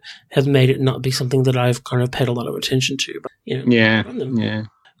choices that have made it not be something that I've kind of paid a lot of attention to, but, Yeah.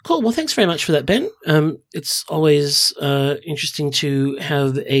 Cool. Well, thanks very much for that, Ben. It's always interesting to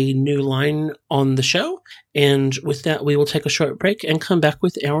have a new line on the show. And with that, we will take a short break and come back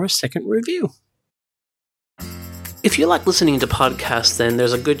with our second review. If you like listening to podcasts, then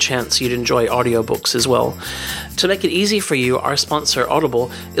there's a good chance you'd enjoy audiobooks as well. To make it easy for you, our sponsor, Audible,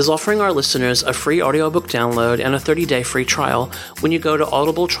 is offering our listeners a free audiobook download and a 30-day free trial when you go to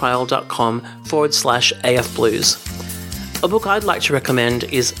audibletrial.com/AFBlues. A book I'd like to recommend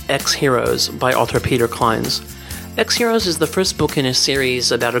is Ex-Heroes by author Peter Clines. Ex-Heroes is the first book in a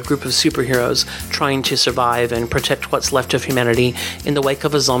series about a group of superheroes trying to survive and protect what's left of humanity in the wake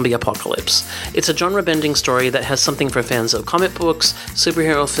of a zombie apocalypse. It's a genre-bending story that has something for fans of comic books,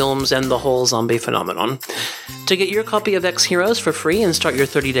 superhero films, and the whole zombie phenomenon. To get your copy of Ex-Heroes for free and start your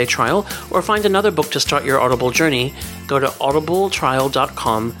 30-day trial, or find another book to start your Audible journey, go to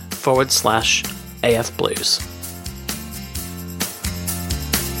audibletrial.com/AFBlues.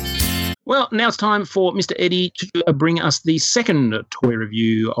 Well, now it's time for Mr. Eddie to bring us the second toy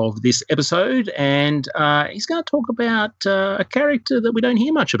review of this episode, and he's going to talk about a character that we don't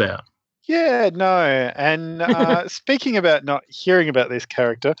hear much about. Yeah, no. And speaking about not hearing about this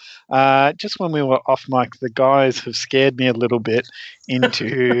character, just when we were off mic, the guys have scared me a little bit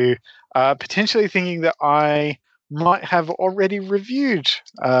into potentially thinking that I might have already reviewed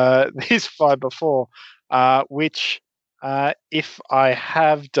this 5x4, which if I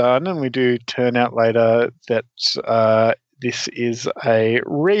have done, and we do turn out later that this is a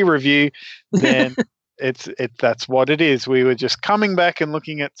re-review, then that's what it is. We were just coming back and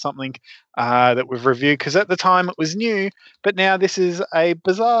looking at something that we've reviewed, because at the time it was new, but now this is a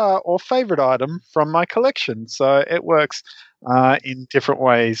bizarre or favorite item from my collection. So it works in different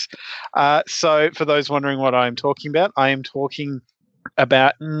ways. So for those wondering what I'm talking about, I am talking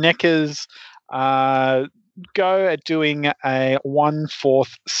about NECA's go at doing a 1/4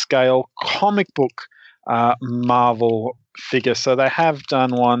 scale comic book Marvel figure. So they have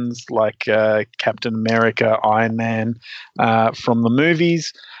done ones like Captain America, Iron Man from the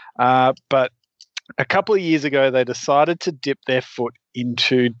movies, but a couple of years ago they decided to dip their foot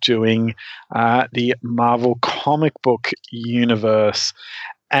into doing the Marvel comic book universe.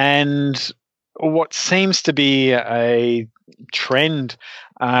 And what seems to be a trend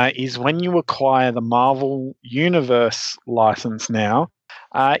is when you acquire the Marvel Universe license now,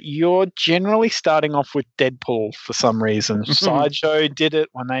 you're generally starting off with Deadpool for some reason. Sideshow did it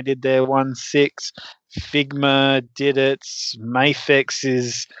when they did their 1/6. Figma did it. Mafex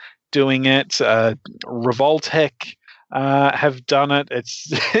is doing it. Revoltech have done it.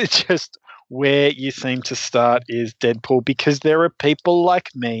 It's just where you seem to start is Deadpool, because there are people like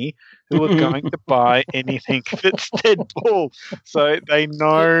me who are going to buy anything that's Deadpool. So they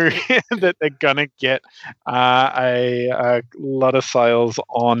know that they're going to get a lot of sales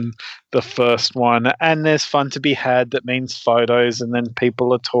on the first one. And there's fun to be had. That means photos, and then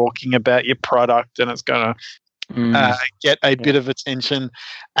people are talking about your product, and it's going to get a bit of attention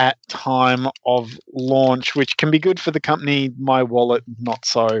at time of launch, which can be good for the company. My wallet, not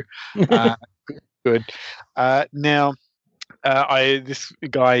so good. Now, this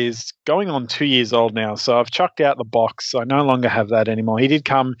guy is going on 2 years old now, so I've chucked out the box. I no longer have that anymore. He did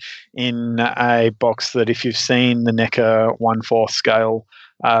come in a box that, if you've seen the NECA 1/4 scale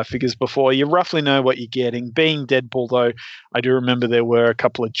figures before, you roughly know what you're getting. Being Deadpool, though, I do remember there were a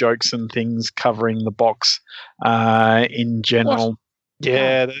couple of jokes and things covering the box in general. What?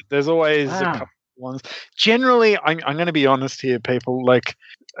 Yeah, there's always a couple of ones. Generally, I'm going to be honest here, people. Like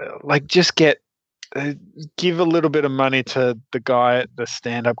just give a little bit of money to the guy at the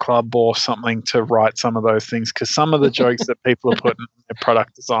stand-up club or something to write some of those things, because some of the jokes that people are putting in their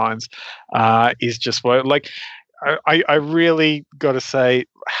product designs is just like. I really got to say,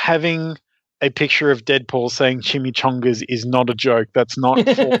 having a picture of Deadpool saying chimichangas is not a joke. That's not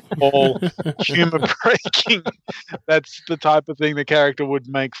for all humor breaking. That's the type of thing the character would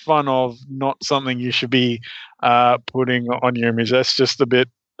make fun of, not something you should be putting on your image. That's just a bit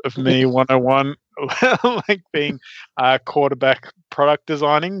of me 101, like being quarterback product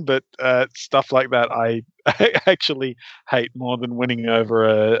designing, but stuff like that I actually hate more than winning over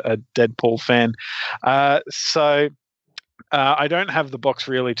a Deadpool fan. So I don't have the box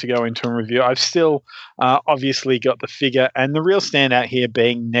really to go into and review. I've still obviously got the figure, and the real standout here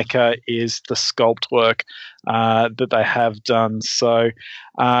being NECA is the sculpt work that they have done. So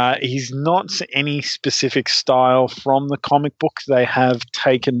he's not any specific style from the comic book. They have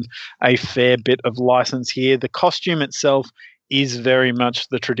taken a fair bit of license here. The costume itself is very much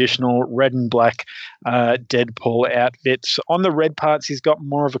the traditional red and black Deadpool outfit. On the red parts, he's got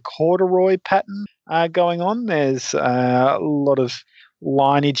more of a corduroy pattern going on. There's a lot of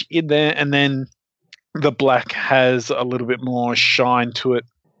lineage in there, and then the black has a little bit more shine to it,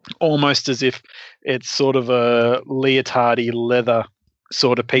 almost as if it's sort of a leotardy leather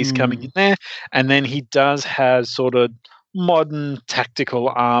sort of piece coming in there. And then he does have sort of modern tactical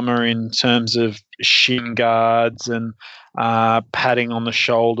armor in terms of shin guards and padding on the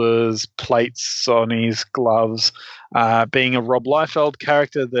shoulders, plates on his gloves. Being a Rob Liefeld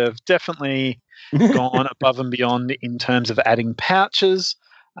character, they've definitely gone above and beyond in terms of adding pouches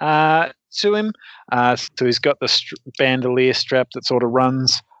to him. So he's got the bandolier strap that sort of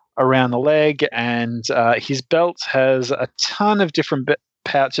runs around the leg, and his belt has a ton of different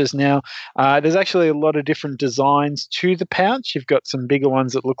pouches now. There's actually a lot of different designs to the pouch. You've got some bigger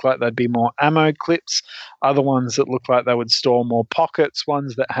ones that look like they'd be more ammo clips, other ones that look like they would store more pockets,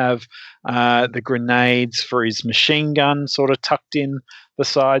 ones that have the grenades for his machine gun sort of tucked in the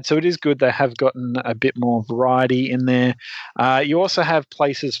side. So it is good they have gotten a bit more variety in there. You also have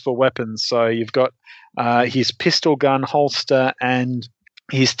places for weapons. So you've got his pistol gun holster and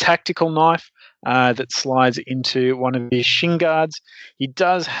his tactical knife that slides into one of his shin guards. He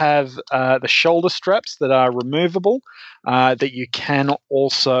does have the shoulder straps that are removable that you can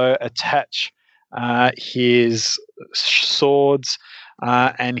also attach his swords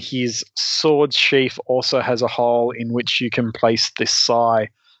and his sword sheath also has a hole in which you can place this sai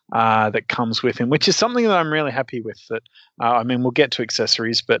that comes with him, which is something that I'm really happy with. That we'll get to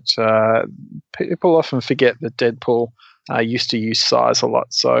accessories, but people often forget that Deadpool used to use sais a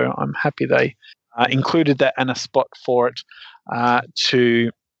lot, so I'm happy they included that and a spot for it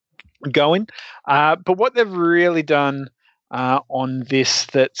to go in. But what they've really done on this,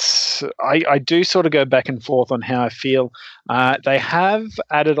 that's I do sort of go back and forth on how I feel. They have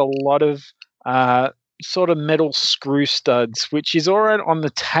added a lot of sort of metal screw studs, which is all right on the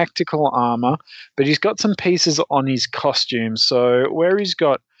tactical armor, but he's got some pieces on his costume. So where he's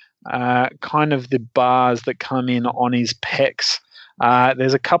got kind of the bars that come in on his pecs,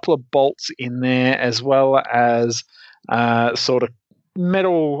 there's a couple of bolts in there, as well as sort of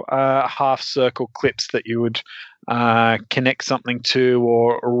metal half circle clips that you would connect something to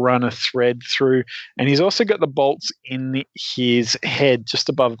or run a thread through. And he's also got the bolts in his head just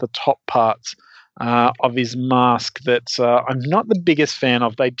above the top parts of his mask that I'm not the biggest fan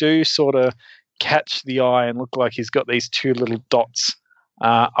of. They do sort of catch the eye and look like he's got these two little dots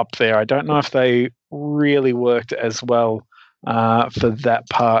up there. I don't know if they really worked as well for that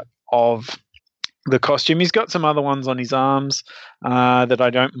part of the costume. He's got some other ones on his arms that I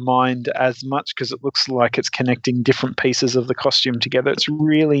don't mind as much because it looks like it's connecting different pieces of the costume together. It's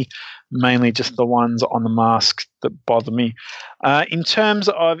really mainly just the ones on the mask that bother me. In terms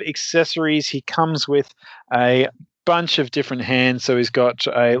of accessories, he comes with a bunch of different hands. So he's got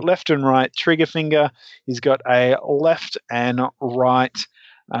a left and right trigger finger. He's got a left and right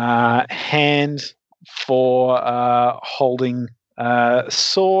hand for holding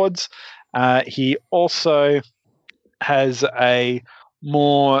swords. He also has a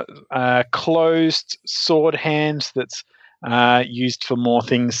more closed sword hand that's used for more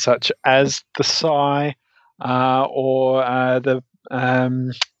things such as the sai or the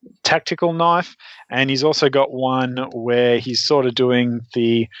tactical knife. And he's also got one where he's sort of doing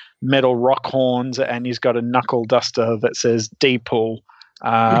the metal rock horns, and he's got a knuckle duster that says Deadpool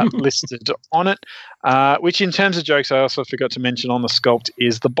listed on it, which in terms of jokes I also forgot to mention on the sculpt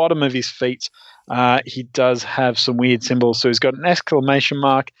is the bottom of his feet. He does have some weird symbols, so he's got an exclamation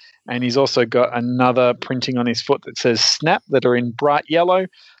mark, and he's also got another printing on his foot that says snap that are in bright yellow,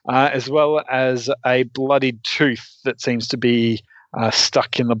 as well as a bloodied tooth that seems to be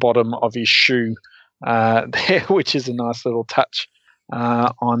stuck in the bottom of his shoe there, which is a nice little touch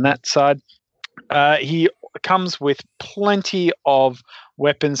on that side. He comes with plenty of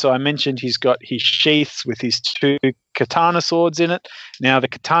weapons. So I mentioned he's got his sheaths with his two katana swords in it. Now the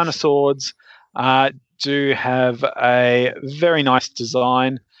katana swords do have a very nice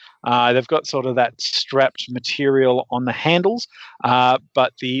design. They've got sort of that strapped material on the handles,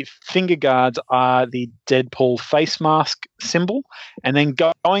 but the finger guards are the Deadpool face mask symbol. And then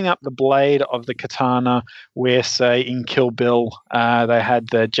going up the blade of the katana, where, say, in Kill Bill, they had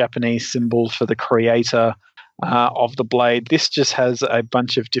the Japanese symbol for the creator of the blade. This just has a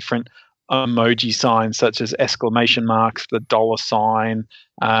bunch of different emoji signs, such as exclamation marks, the $sign,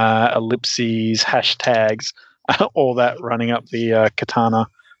 ellipses, hashtags, all that running up the katana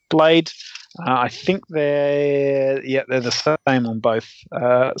blade. I think they're the same on both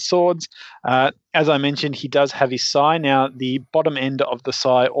swords. As I mentioned, he does have his sai. Now, the bottom end of the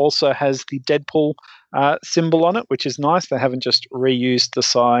sai also has the Deadpool symbol on it, which is nice. They haven't just reused the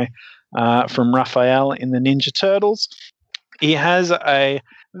sai from Raphael in the Ninja Turtles. He has a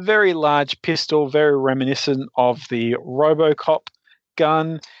very large pistol, very reminiscent of the RoboCop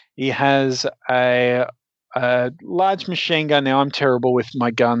gun. He has a large machine gun. Now, I'm terrible with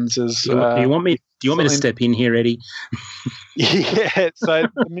my guns. Do you want me to step in here, Eddie? Yeah. So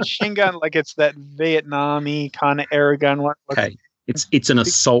the machine gun, like it's that Vietnam-y kind of era gun. Okay. It's an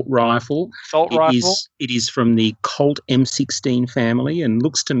assault rifle. It is from the Colt M16 family and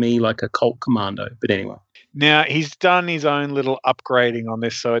looks to me like a Colt Commando. But anyway. Now, he's done his own little upgrading on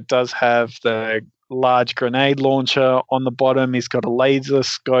this. So it does have the large grenade launcher on the bottom. He's got a laser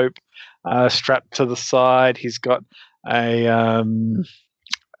scope strapped to the side. He's got an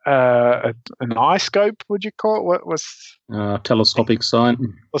eye scope, would you call it? What was telescopic sight?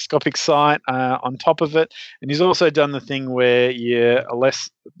 Telescopic sight on top of it. And he's also done the thing where you less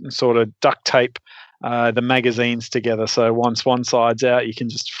sort of duct tape the magazines together. So once one side's out, you can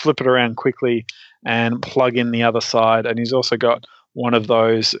just flip it around quickly and plug in the other side. And he's also got one of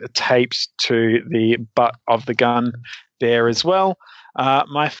those tapes to the butt of the gun there as well.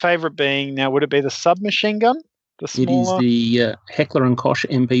 My favorite being, now, would it be the submachine gun? It is the Heckler & Koch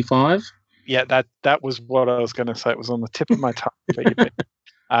MP5. Yeah, that was what I was going to say. It was on the tip of my tongue.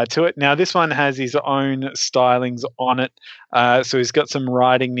 to it. Now, this one has his own stylings on it. So he's got some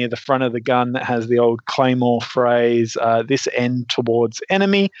writing near the front of the gun that has the old Claymore phrase, this end towards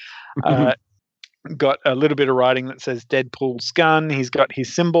enemy. Got a little bit of writing that says Deadpool's gun. He's got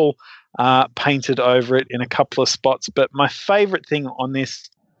his symbol painted over it in a couple of spots. But my favorite thing on this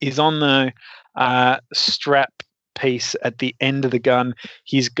is on the strap piece at the end of the gun.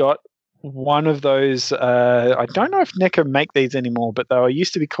 He's got one of those, I don't know if NECA make these anymore, but they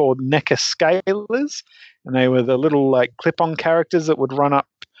used to be called NECA scalers, and they were the little like clip-on characters that would run up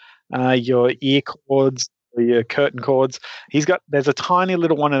your ear cords or your curtain cords. There's a tiny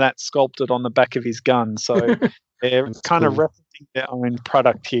little one of that sculpted on the back of his gun, so they're kind of referencing their own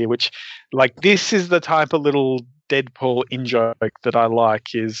product here, which, like, this is the type of little Deadpool in-joke that I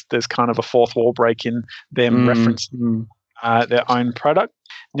like. Is there's kind of a fourth wall break in them referencing their own product.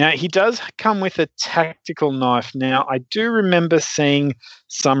 Now, he does come with a tactical knife. Now, I do remember seeing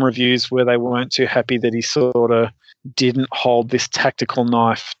some reviews where they weren't too happy that he sort of didn't hold this tactical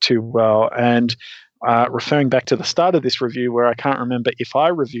knife too well. And referring back to the start of this review, where I can't remember if I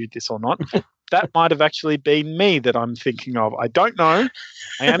reviewed this or not, that might have actually been me that I'm thinking of. I don't know.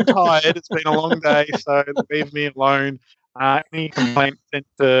 I am tired. It's been a long day, so leave me alone. Any complaints sent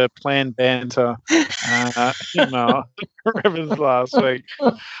to Plan Banter email reference last week.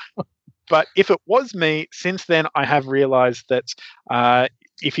 But if it was me, since then I have realised that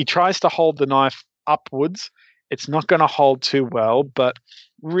if he tries to hold the knife upwards, it's not going to hold too well. But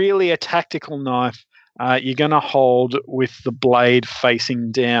really, a tactical knife, you're going to hold with the blade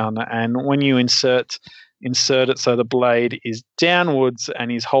facing down, and when you insert it so the blade is downwards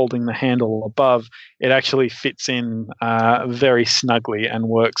and he's holding the handle above, it actually fits in very snugly and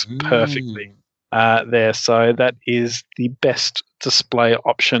works perfectly there. So that is the best display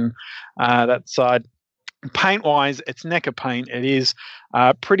option that side. Paint-wise, it's NECA paint. It is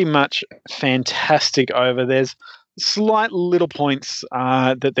pretty much fantastic over. There's slight little points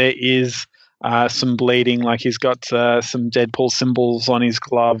that there is some bleeding, like he's got some Deadpool symbols on his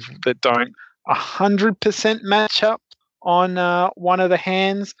glove that don't 100% match up on one of the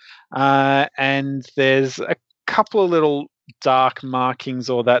hands, and there's a couple of little dark markings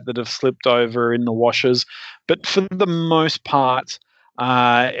or that have slipped over in the washes, but for the most part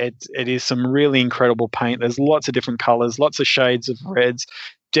it is some really incredible paint. There's lots of different colors, lots of shades of reds,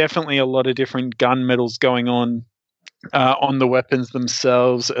 definitely a lot of different gun metals going on the weapons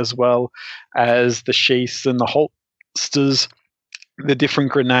themselves, as well as the sheaths and the holsters, the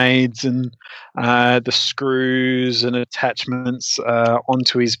different grenades and the screws and attachments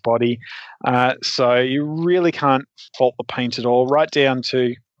onto his body. So you really can't fault the paint at all, right down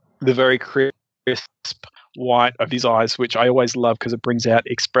to the very crisp white of his eyes, which I always love because it brings out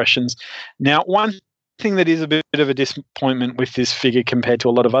expressions. Now, one thing that is a bit of a disappointment with this figure compared to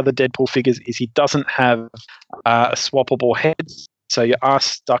a lot of other Deadpool figures is he doesn't have a swappable head. So you are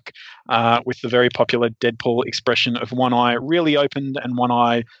stuck with the very popular Deadpool expression of one eye really opened and one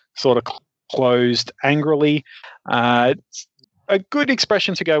eye sort of closed angrily. It's a good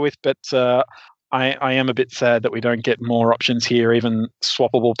expression to go with, but I am a bit sad that we don't get more options here, even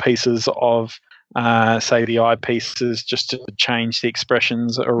swappable pieces of, say, the eye pieces, just to change the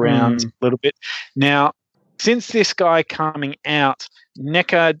expressions around a little bit. Now, since this guy coming out,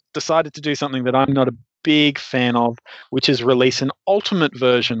 NECA decided to do something that I'm not a big fan of, which is release an ultimate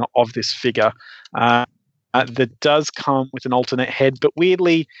version of this figure that does come with an alternate head, but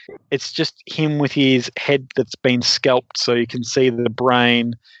weirdly it's just him with his head that's been scalped, so you can see the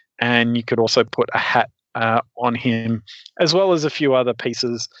brain, and you could also put a hat on him, as well as a few other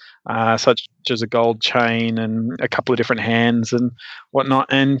pieces such as a gold chain and a couple of different hands and whatnot.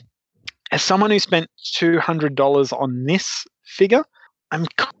 And as someone who spent $200 on this figure, I'm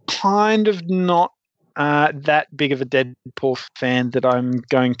kind of not that big of a Deadpool fan that I'm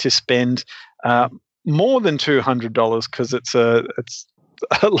going to spend more than $200 because it's a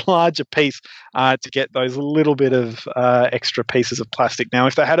larger piece to get those little bit of extra pieces of plastic. Now,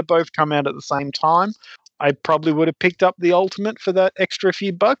 if they had both come out at the same time, I probably would have picked up the Ultimate for that extra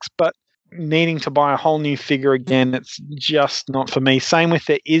few bucks, but needing to buy a whole new figure again, it's just not for me. Same with,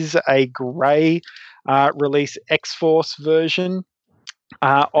 there is a grey release X-Force version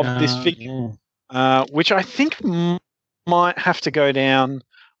of this figure. Which I think might have to go down.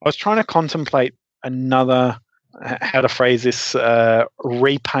 I was trying to contemplate another, how to phrase this,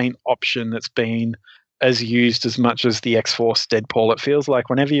 repaint option that's been as used as much as the X-Force Deadpool. It feels like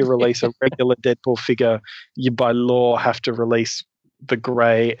whenever you release a regular Deadpool figure, you by law have to release the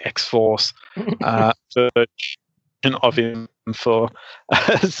grey X-Force version of him for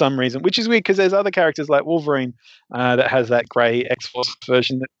some reason, which is weird because there's other characters like Wolverine that has that grey X-Force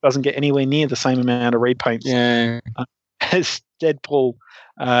version that doesn't get anywhere near the same amount of repaints as Deadpool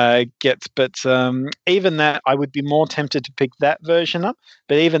gets. But even that, I would be more tempted to pick that version up.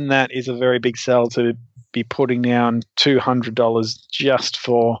 But even that is a very big sell to be putting down $200 just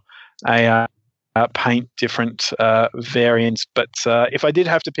for a paint different variants. But if I did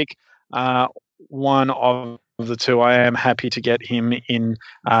have to pick one of the two, I am happy to get him in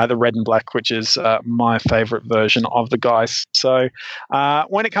the red and black, which is my favorite version of the guys. So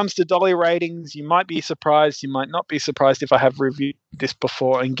when it comes to dolly ratings, you might be surprised, you might not be surprised if I have reviewed this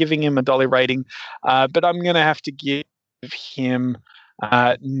before and giving him a dolly rating, but I'm going to have to give him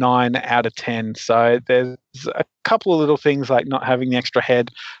 9 out of 10. So there's a couple of little things like not having the extra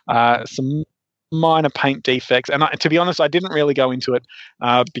head, some minor paint defects, and to be honest, I didn't really go into it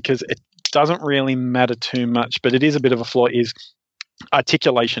because it doesn't really matter too much, but it is a bit of a flaw, is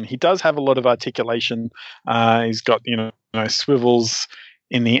articulation. He does have a lot of articulation. He's got, swivels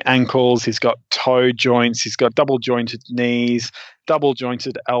in the ankles. He's got toe joints. He's got double jointed knees, double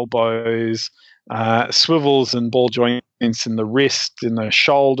jointed elbows, swivels and ball joints in the wrist, in the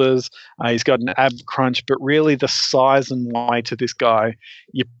shoulders. He's got an ab crunch, but really the size and weight of this guy,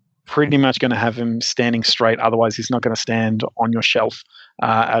 you're pretty much going to have him standing straight. Otherwise, he's not going to stand on your shelf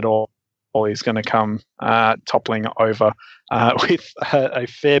at all. Or he's going to come toppling over with a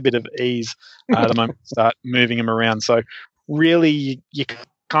fair bit of ease the moment you start moving him around. So really, you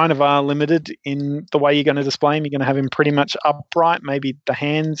kind of are limited in the way you're going to display him. You're going to have him pretty much upright, maybe the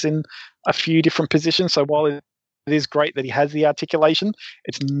hands in a few different positions. So while it is great that he has the articulation,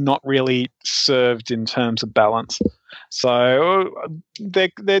 it's not really served in terms of balance. So they're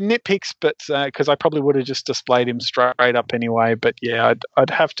nitpicks, but because I probably would have just displayed him straight up anyway. But yeah, I'd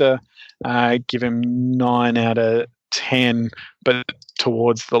have to give him 9 out of 10, but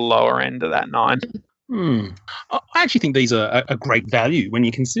towards the lower end of that 9. I actually think these are a great value when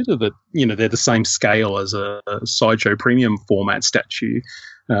you consider that they're the same scale as a Sideshow premium format statue,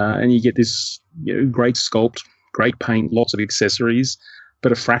 and you get this great sculpt, great paint, lots of accessories,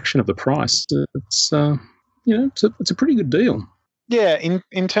 but a fraction of the price. It's it's a pretty good deal. Yeah,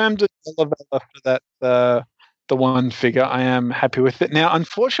 in terms of that the one figure, I am happy with it. Now,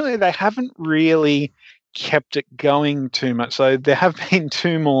 unfortunately, they haven't really kept it going too much. So there have been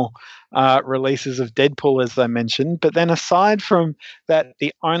 2 more releases of Deadpool, as I mentioned. But then aside from that,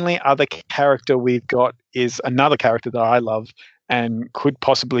 the only other character we've got is another character that I love and could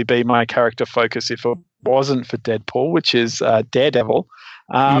possibly be my character focus if it wasn't for Deadpool, which is Daredevil.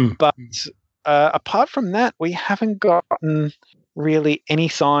 But apart from that, we haven't gotten really any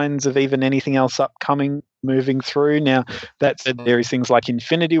signs of even anything else upcoming moving through. Now, that said, there is things like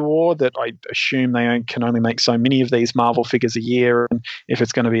Infinity War that I assume they can only make so many of these Marvel figures a year, and if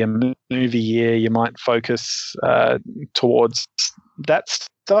it's going to be a movie year, you might focus towards that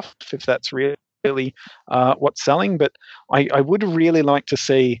stuff if that's really what's selling. But I would really like to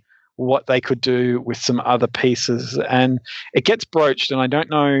see what they could do with some other pieces, and it gets broached, and I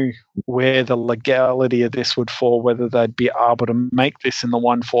don't know where the legality of this would fall, whether they'd be able to make this in the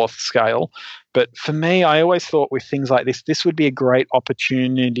 1/4 scale. But for me, I always thought with things like this would be a great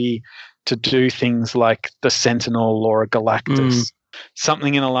opportunity to do things like the Sentinel or a Galactus,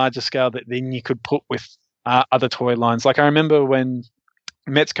 something in a larger scale that then you could put with other toy lines. Like I remember when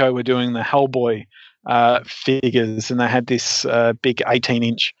Mezco were doing the Hellboy figures, and they had this big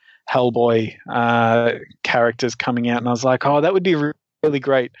 18-inch Hellboy characters coming out, and I was like, oh, that would be really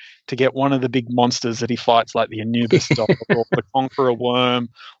great to get one of the big monsters that he fights, like the Anubis dog or the Conqueror Worm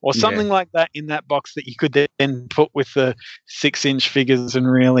or something like that in that box that you could then put with the 6-inch figures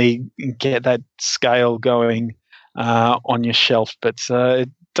and really get that scale going on your shelf. But it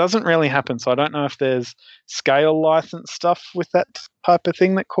doesn't really happen, so I don't know if there's scale license stuff with that type of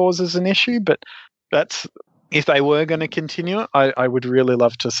thing that causes an issue, but that's, if they were going to continue it, I would really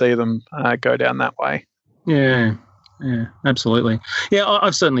love to see them go down that way. Yeah, absolutely. Yeah,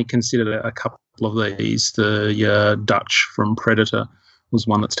 I've certainly considered a couple of these. The Dutch from Predator was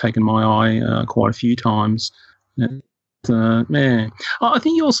one that's taken my eye quite a few times. I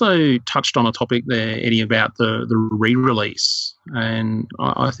think you also touched on a topic there, Eddie, about the re-release, and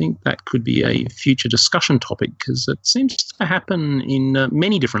I think that could be a future discussion topic because it seems to happen in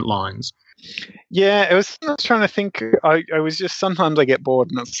many different lines. Yeah, I was trying to think. I was just, sometimes I get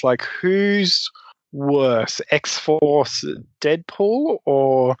bored and it's like, who's worse, X-Force Deadpool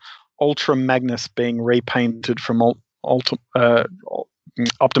or Ultra Magnus being repainted from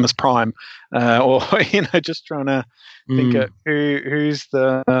Optimus Prime? Or, just trying to think of who's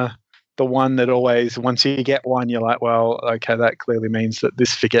the the one that always, once you get one, you're like, well, okay, that clearly means that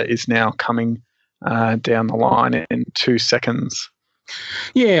this figure is now coming down the line in 2 seconds.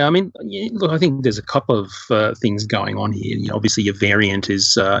 Yeah, I mean, look, I think there's a couple of things going on here. Obviously, your variant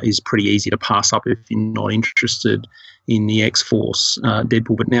is pretty easy to pass up if you're not interested in the X-Force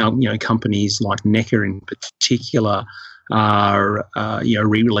Deadpool. But now, companies like NECA in particular are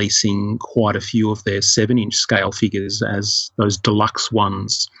re-releasing quite a few of their 7-inch scale figures as those deluxe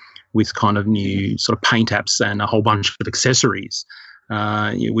ones with kind of new sort of paint apps and a whole bunch of accessories.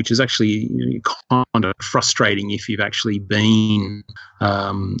 Which is actually kind of frustrating if you've actually been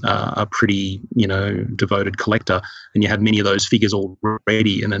a pretty, devoted collector and you have many of those figures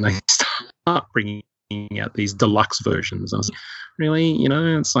already, and then they start bringing out these deluxe versions. And I was like, really,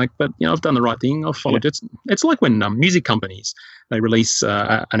 it's like, but I've done the right thing. I've followed it. It's like when music companies, they release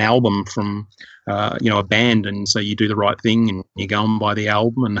an album from a band, and so you do the right thing and you go and buy the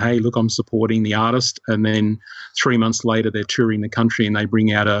album and, hey, look, I'm supporting the artist. And then 3 months later they're touring the country and they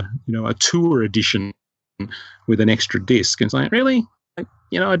bring out a tour edition with an extra disc. And it's like, really?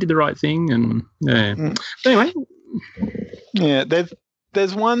 I did the right thing. And anyway. Yeah,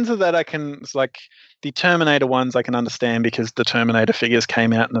 there's ones that I can, it's like the Terminator ones I can understand, because the Terminator figures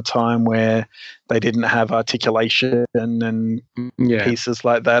came out in a time where they didn't have articulation and pieces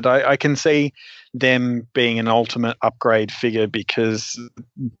like that. I can see them being an ultimate upgrade figure, because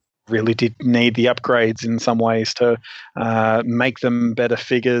really did need the upgrades in some ways to make them better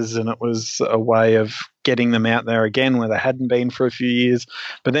figures, and it was a way of getting them out there again where they hadn't been for a few years.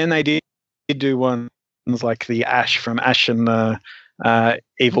 But then they did do ones like the Ash from Ash and the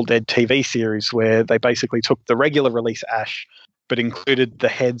Evil Dead TV series, where they basically took the regular release Ash but included the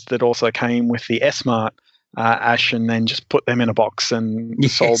heads that also came with the S-Mart Ash, and then just put them in a box and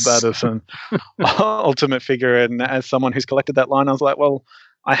sold that as an ultimate figure. And as someone who's collected that line, I was like, well,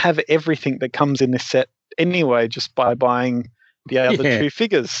 I have everything that comes in this set anyway, just by buying the other two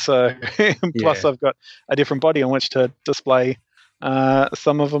figures. So plus I've got a different body on which to display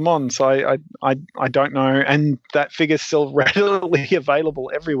some of them on. So I don't know, and that figure's still readily available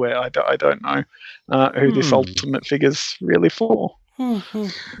everywhere. I don't know who this ultimate figure's really for. All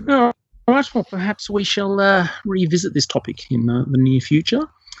right, well, perhaps we shall revisit this topic in the near future.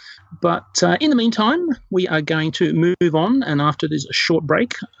 But in the meantime, we are going to move on, and after this short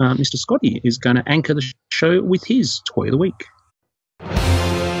break, Mr. Scotty is going to anchor the show with his Toy of the Week.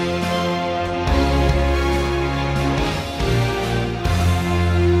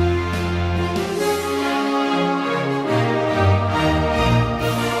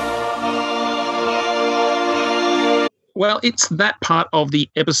 Well, it's that part of the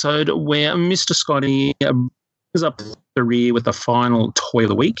episode where Mr. Scotty is up the rear with the final Toy of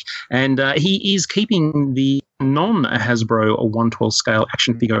the Week, and he is keeping the non-Hasbro 1/12 scale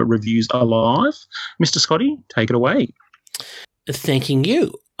action figure reviews alive. Mr. Scotty, take it away. Thanking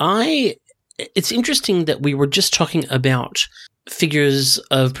you. It's interesting that we were just talking about figures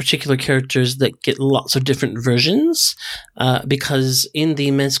of particular characters that get lots of different versions, because in the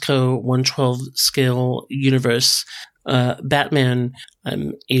Mezco 1/12 scale universe, Batman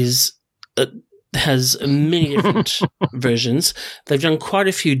has many different versions. They've done quite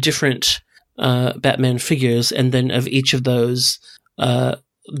a few different Batman figures, and then of each of those,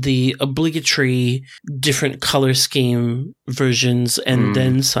 the obligatory different color scheme versions, and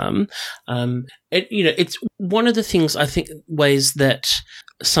then some. It's one of the things, I think, ways that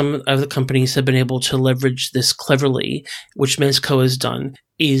some of the companies have been able to leverage this cleverly, which Mezco has done,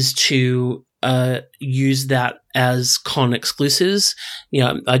 is to use that as con exclusives.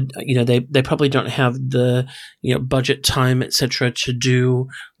 They probably don't have the budget, time, etc. to do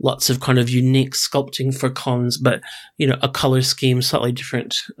lots of kind of unique sculpting for cons, but a color scheme, slightly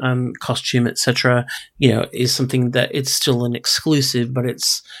different costume, etc. Is something that it's still an exclusive, but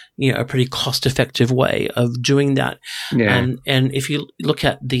it's a pretty cost effective way of doing that. And if you look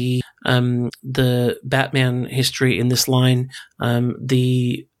at the Batman history in this line,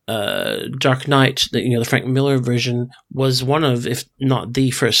 the Dark Knight, the Frank Miller version, was one of, if not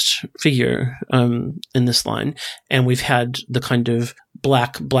the first figure in this line. And we've had the kind of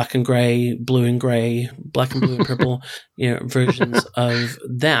black and gray, blue and gray, black and blue and purple, versions of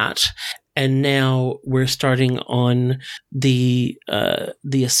that. And now we're starting on the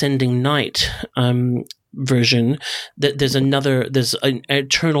Ascending Knight version. There's an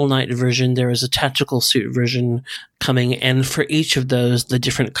Eternal Knight version. There is a tactical suit version coming, and for each of those, the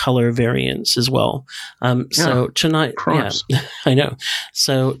different color variants as well. So tonight, I know.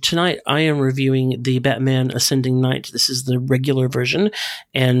 So tonight I am reviewing the Batman Ascending Knight. This is the regular version,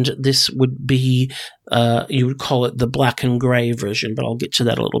 and this would be, you would call it the black and gray version, but I'll get to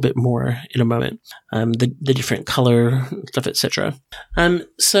that a little bit more in a moment. The different color stuff, etc.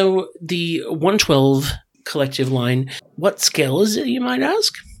 So the 112 collective line, what scale is it, you might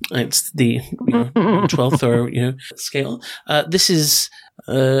ask? It's the 12th or scale. This is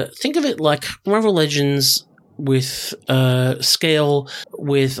think of it like Marvel Legends with scale,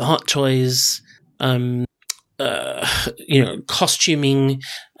 with Hot Toys, costuming,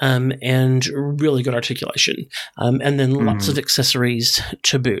 and really good articulation, and then lots of accessories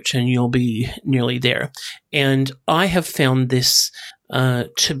to boot, and you'll be nearly there. And I have found this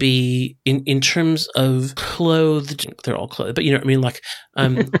to be, in terms of clothed, they're all clothed, but you know what I mean, like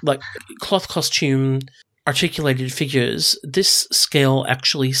like cloth costume, articulated figures. This scale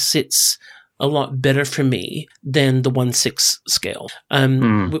actually sits a lot better for me than the 1/6 scale.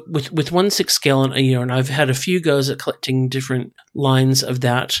 With 1/6 scale, and I've had a few goes at collecting different lines of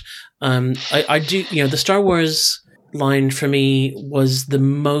that. I do, the Star Wars line for me was the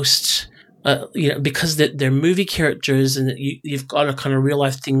most, because they're movie characters and you've got a kind of real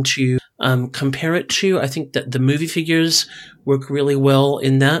life thing to compare it to. I think that the movie figures work really well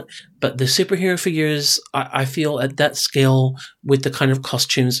in that, but the superhero figures, I feel at that scale with the kind of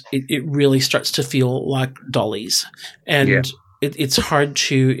costumes, it really starts to feel like dollies, and it's hard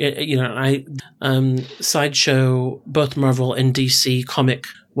to, Sideshow, both Marvel and DC comic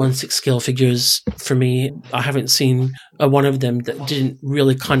 1/6 scale figures for me, I haven't seen one of them that didn't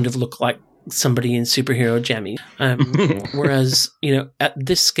really kind of look like somebody in superhero jammy. Whereas, at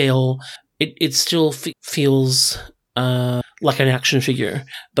this scale, it still feels like an action figure,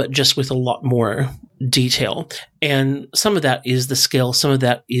 but just with a lot more detail. And some of that is the scale, some of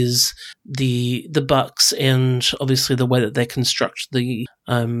that is the bucks, and obviously the way that they construct the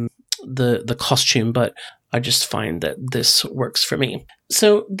costume. But I just find that this works for me.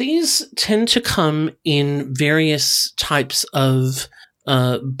 So these tend to come in various types of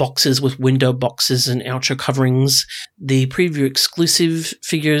boxes, with window boxes and outer coverings. The preview exclusive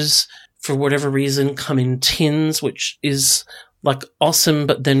figures, for whatever reason, come in tins, which is like awesome,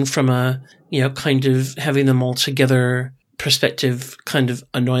 but then from a, kind of having them all together perspective, kind of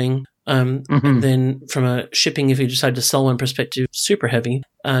annoying. And then from a shipping, if you decide to sell one perspective, super heavy.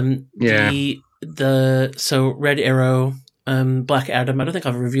 So Red Arrow, Black Adam, I don't think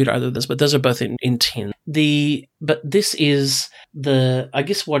I've reviewed either of those, but those are both in tin. But this is I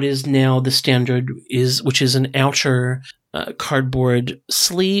guess what is now the standard which is an outer cardboard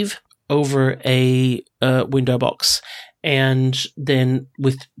sleeve over a window box, and then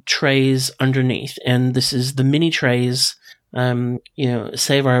with trays underneath. And this is the mini trays,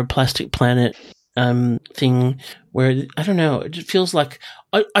 Save Our Plastic Planet thing, where, I don't know, it feels like,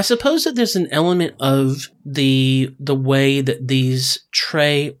 I suppose that there's an element of the way that these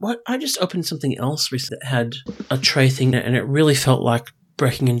tray, I just opened something else recently that had a tray thing, and it really felt like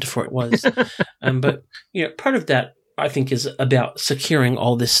breaking into for it was. But, part of that, I think, is about securing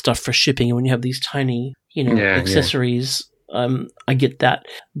all this stuff for shipping. And when you have these tiny, accessories, I get that.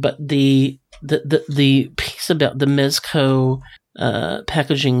 But the piece about the Mezco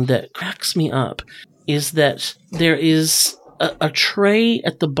packaging that cracks me up is that there is a tray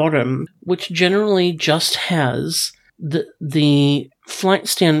at the bottom, which generally just has the flight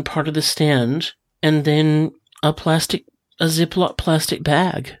stand part of the stand, and then a Ziploc plastic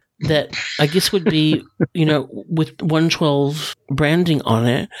bag that I guess would be, with 112 branding on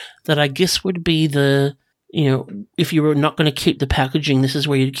it, that I guess would be the, if you were not going to keep the packaging, this is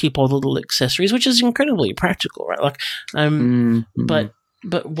where you'd keep all the little accessories, which is incredibly practical, right? Like,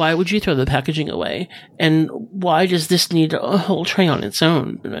 but why would you throw the packaging away? And why does this need a whole tray on its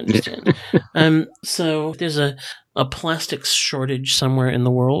own? I don't understand. So there's a plastic shortage somewhere in the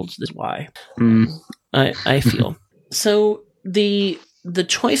world. That's why I feel. So the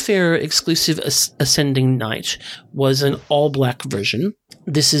Toy Fair exclusive Ascending Knight was an all-black version.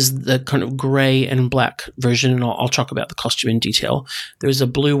 This is the kind of gray and black version, and I'll talk about the costume in detail. There's a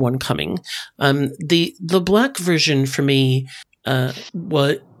blue one coming. The black version for me,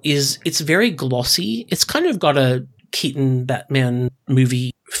 it's very glossy. It's kind of got a Keaton Batman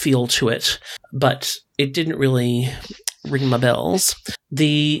movie feel to it, but it didn't really ring my bells.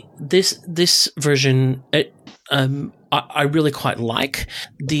 This version, I really quite like.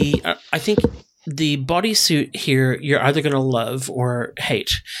 I think the bodysuit here you're either going to love or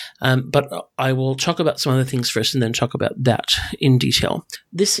hate, but I will talk about some other things first and then talk about that in detail.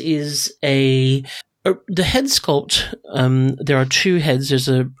 This is a the head sculpt, there are two heads. There's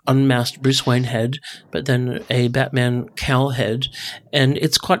a unmasked Bruce Wayne head, but then a Batman cowl head. And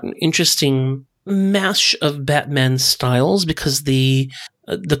it's quite an interesting mash of Batman styles because the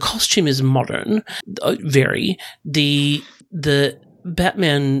costume is modern, very. The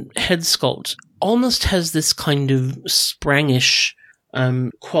Batman head sculpt almost has this kind of Sprangish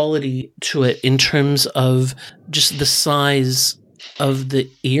quality to it in terms of just the size of the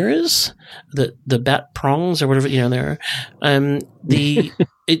ears, the bat prongs or whatever, there.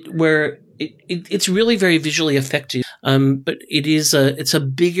 It's really very visually effective. But it's a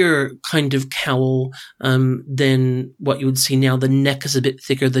bigger kind of cowl than what you would see now. The neck is a bit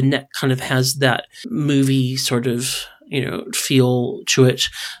thicker. The neck kind of has that movie sort of feel to it,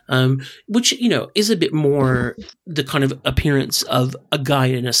 which is a bit more the kind of appearance of a guy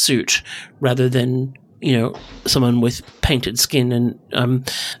in a suit rather than someone with painted skin. And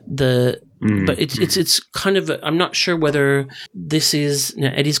but it's kind of I'm not sure whether this is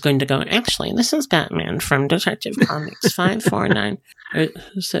Eddie's going to go, actually this is Batman from Detective Comics 549.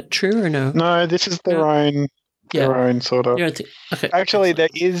 Is that true or no? No, this is their own sort of. Okay. Actually, there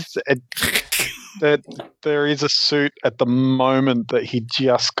is a suit at the moment that he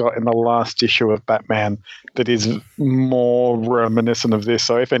just got in the last issue of Batman that is more reminiscent of this.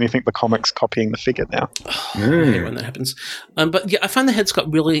 So, if anything, the comic's copying the figure now. I hate when that happens. But yeah, I find the head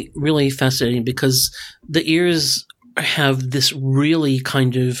sculpt really, really fascinating because the ears have this really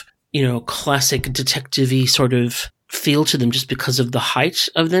kind of classic detective-y sort of feel to them just because of the height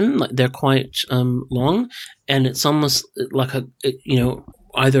of them. Like they're quite long, and it's almost like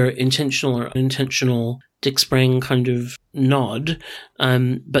either intentional or unintentional Dick Sprang kind of nod,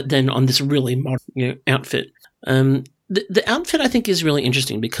 but then on this really modern outfit. The outfit I think is really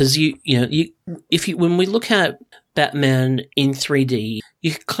interesting because when we look at Batman in 3D,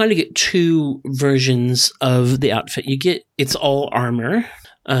 you kind of get two versions of the outfit. You get it's all armor,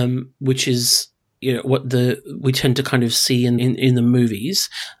 which is what we tend to kind of see in the movies.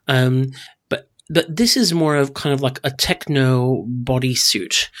 But this is more of kind of like a techno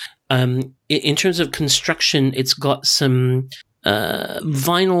bodysuit. In terms of construction, it's got some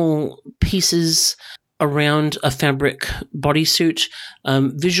vinyl pieces around a fabric bodysuit.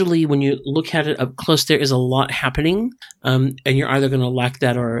 Visually, when you look at it up close, there is a lot happening, and you're either going to like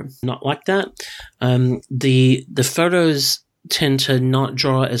that or not like that. The photos tend to not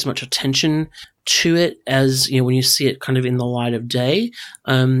draw as much attention to it as when you see it kind of in the light of day,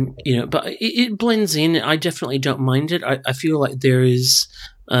 but it blends in. I definitely don't mind it. I feel like there's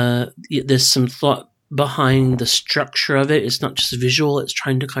some thought behind the structure of it. It's not just visual. It's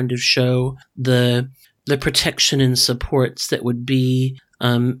trying to kind of show the protection and supports that would be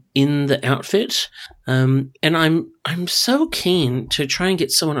in the outfit. And I'm so keen to try and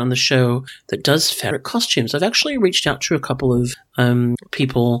get someone on the show that does fabric costumes. I've actually reached out to a couple of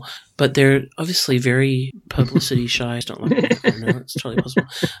people, but they're obviously very publicity shy. I don't like it. No, it's totally possible.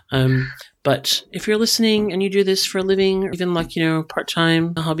 But if you're listening and you do this for a living, or even like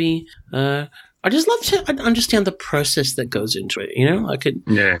part-time hobby, I just love to understand the process that goes into it.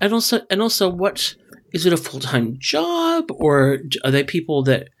 And also what. Is it a full-time job, or are they people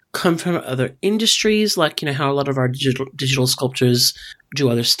that come from other industries, like how a lot of our digital sculptors do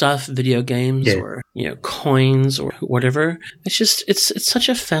other stuff, video games or coins or whatever? It's such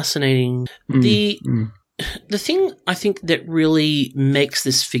a fascinating. The thing I think that really makes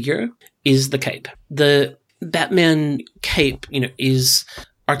this figure is the cape. The Batman cape, is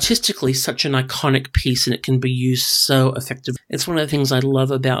artistically such an iconic piece, and it can be used so effectively. It's one of the things I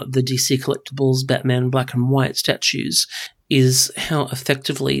love about the DC Collectibles Batman black and white statues is how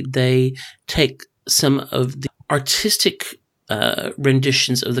effectively they take some of the artistic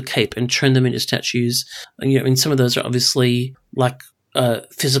renditions of the cape and turn them into statues. And some of those are obviously like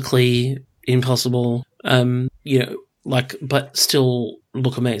physically impossible, but still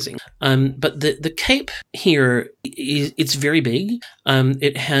look amazing. But the cape here it's very big.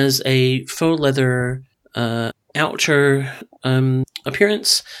 It has a faux leather outer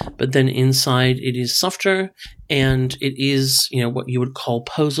appearance, but then inside it is softer, and it is what you would call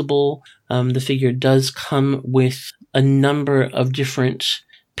posable. The figure does come with a number of different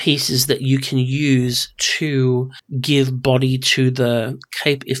pieces that you can use to give body to the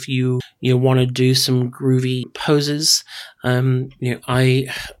cape if you want to do some groovy poses. I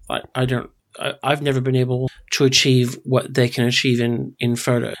don't I've never been able to achieve what they can achieve in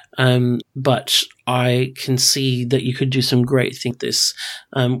photo. But I can see that you could do some great things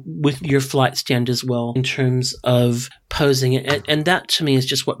with your flight stand as well in terms of posing it. And that to me is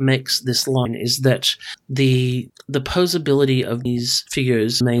just what makes this line, is that the posability of these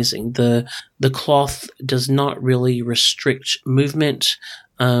figures is amazing. The cloth does not really restrict movement.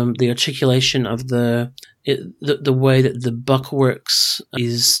 The articulation of the way that the buck works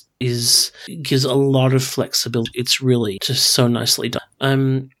gives a lot of flexibility. It's really just so nicely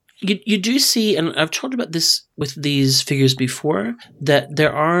done. You do see, and I've talked about this with these figures before, that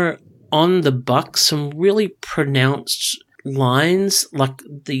there are on the buck some really pronounced lines, like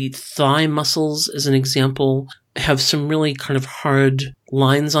the thigh muscles, as an example, have some really kind of hard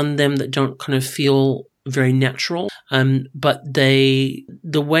lines on them that don't kind of feel very natural. But the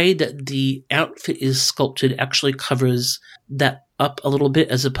way that the outfit is sculpted actually covers that up a little bit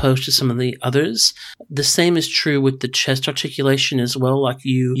as opposed to some of the others. The same is true with the chest articulation as well. Like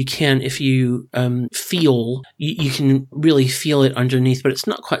you can, if you feel, you can really feel it underneath, but it's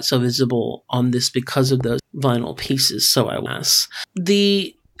not quite so visible on this because of those vinyl pieces. So I guess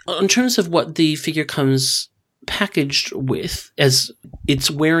in terms of what the figure comes packaged with, as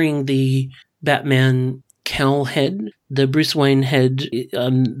it's wearing the Batman cowl head, the Bruce Wayne head,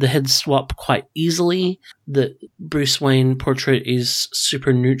 the heads swap quite easily. The Bruce Wayne portrait is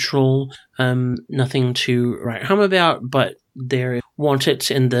super neutral, nothing to write home about, but they want it,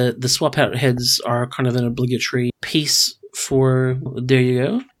 and the swap out heads are kind of an obligatory piece for, there you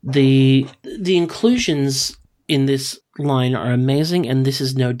go. The inclusions in this line are amazing, and this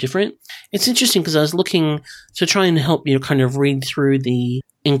is no different. It's interesting because I was looking to try and help you kind of read through the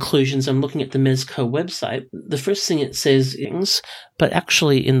inclusions. I'm looking at the Mezco website. The first thing it says is, but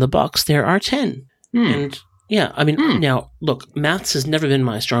actually in the box there are 10. And yeah, I mean, now look, maths has never been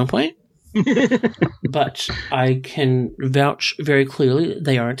my strong point, but I can vouch very clearly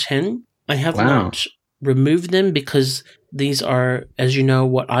they are 10. I have not removed them because these are, as you know,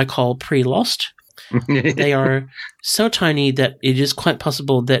 what I call pre-lost. They are so tiny that it is quite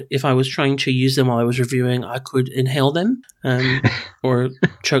possible that if I was trying to use them while I was reviewing, I could inhale them or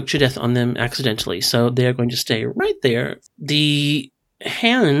choke to death on them accidentally. So they're going to stay right there. The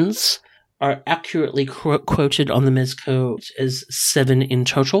hands are accurately quoted on the Mezco as 7 in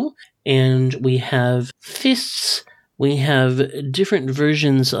total. And we have fists. We have different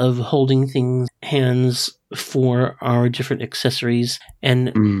versions of holding things, hands for our different accessories,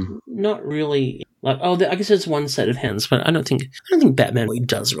 and not really like, I guess it's one set of hands, but I don't think Batman really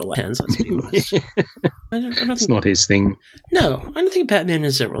does relax hands. Let's be honest. I don't it's not his thing. No, I don't think Batman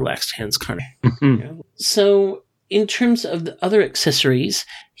is a relaxed hands kind of. You know? So in terms of the other accessories,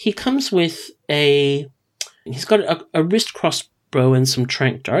 he comes with he's got a wrist crossbow and some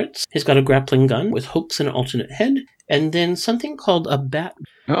tranq darts. He's got a grappling gun with hooks and an alternate head, and then something called a bat.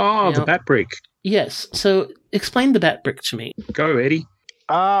 Oh, the bat brick. Yes. So explain the bat brick to me. Go, Eddie.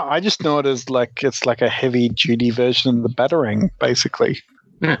 I just know it as it's like a heavy-duty version of the Batarang, basically.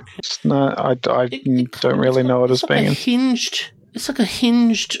 Yeah. I don't really know it as being. It's like a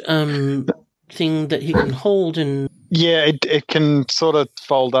hinged thing that he can hold and. Yeah, it can sort of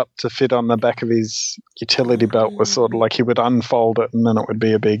fold up to fit on the back of his utility belt. Was sort of like he would unfold it, and then it would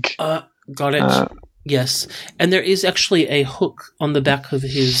be a big. Got it. Yes, and there is actually a hook on the back of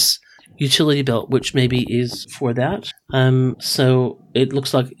his utility belt, which maybe is for that. So it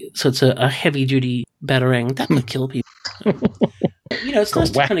looks like it's a heavy duty Batarang that could kill people. It's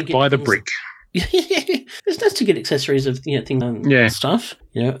nice to kind of get by the brick. It's nice to get accessories of things, stuff.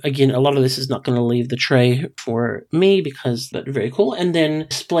 Again, a lot of this is not going to leave the tray for me because that's very cool. And then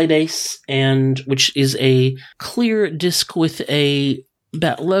display base, which is a clear disc with a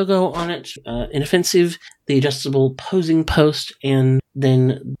Bat logo on it, inoffensive, the adjustable posing post, and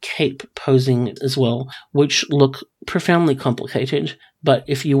then cape posing as well, which look profoundly complicated. But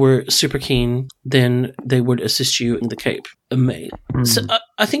if you were super keen, then they would assist you in the cape. Amazing. So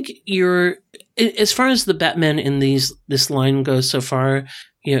I think as far as the Batman in this line goes so far,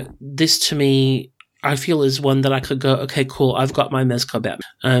 this to me, I feel is one that I could go, okay, cool, I've got my Mezco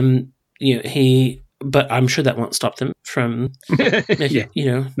Batman. But I'm sure that won't stop them from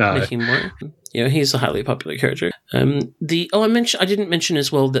making more. He's a highly popular character. I didn't mention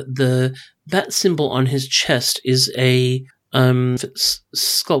as well that the bat symbol on his chest is a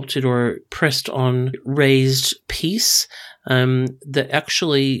sculpted or pressed on raised piece that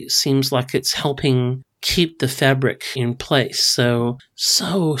actually seems like it's helping keep the fabric in place. So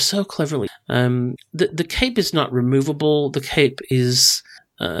cleverly. The cape is not removable. The cape is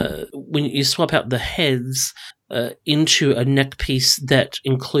when you swap out the heads into a neck piece that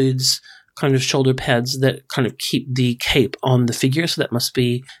includes kind of shoulder pads that kind of keep the cape on the figure. So that must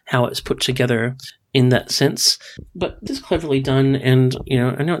be how it's put together in that sense. But this is cleverly done, and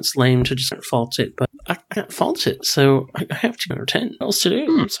I know it's lame to just fault it, but I can't fault it, so I have to go 10. What else to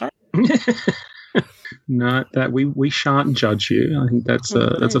do? I'm sorry. No, that we shan't judge you. I think that's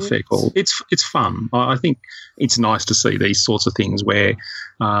a fair call. It's fun. I think it's nice to see these sorts of things where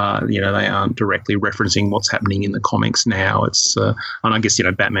they aren't directly referencing what's happening in the comics now. It's and I guess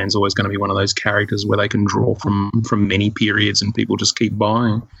Batman's always going to be one of those characters where they can draw from many periods and people just keep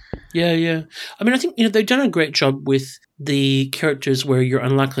buying. Yeah. I mean, I think they've done a great job with the characters where you're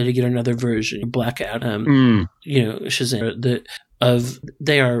unlikely to get another version. Black Adam, Shazam.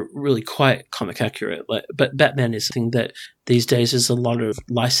 They are really quite comic accurate, but Batman is something that these days is a lot of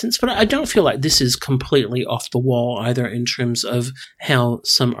license. But I don't feel like this is completely off the wall either in terms of how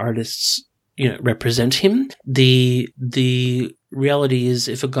some artists represent him. The reality is,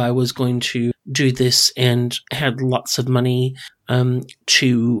 if a guy was going to do this and had lots of money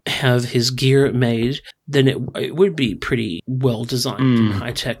to have his gear made, then it would be pretty well designed and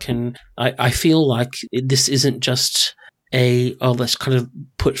high tech. And I feel like this isn't just let's kind of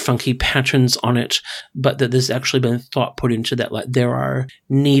put funky patterns on it, but that there's actually been thought put into that. Like, there are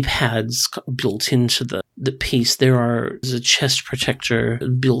knee pads built into the piece. There's a chest protector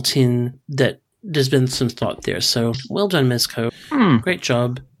built in that there's been some thought there. So well done, Mezco. Great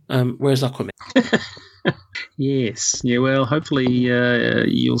job. Where's Aquaman? Yes. Yeah, well, hopefully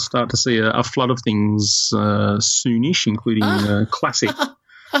you'll start to see a flood of things soonish, including classic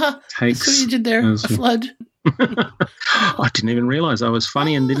takes. That's what you did there, a flood. I didn't even realise I was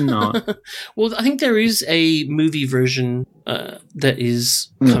funny and didn't know it. Well, I think there is a movie version that is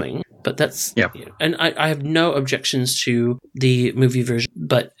coming, but that's... Yeah. And I have no objections to the movie version,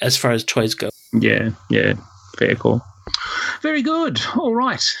 but as far as toys go... Yeah, fair call. Very good. All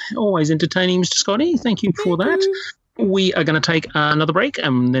right. Always entertaining, Mr. Scotty. Thank you for that. We are going to take another break,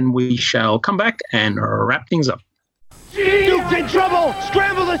 and then we shall come back and wrap things up. Duke's in trouble!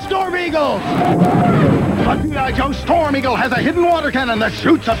 Scramble the Storm Eagle! The G.I. Joe Storm Eagle has a hidden water cannon that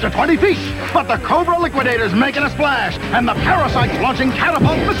shoots up to 20 feet. But the Cobra Liquidator's making a splash, and the Parasite's launching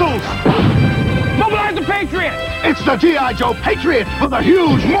catapult missiles. Mobilize the Patriot! It's the G.I. Joe Patriot with a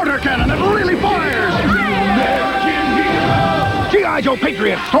huge mortar cannon that really fires! G.I. Joe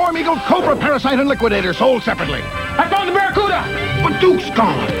Patriot, Storm Eagle, Cobra, Parasite, and Liquidator sold separately. I found the Barracuda! But Duke's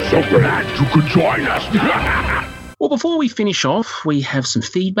gone. So glad you could join us. Well, before we finish off, we have some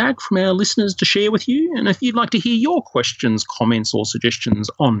feedback from our listeners to share with you. And if you'd like to hear your questions, comments, or suggestions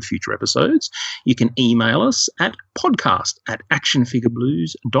on future episodes, you can email us at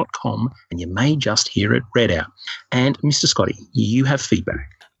podcast@actionfigureblues.com, and you may just hear it read out. And Mr. Scotty, you have feedback.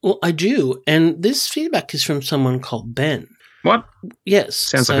 Well, I do. And this feedback is from someone called Ben. What? Yes.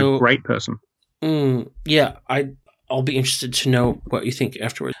 Sounds like a great person. Yeah, I'll be interested to know what you think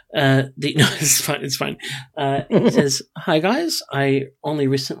afterwards. No, it's fine. It says, "Hi guys, I only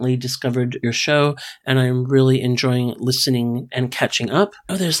recently discovered your show, and I'm really enjoying listening and catching up."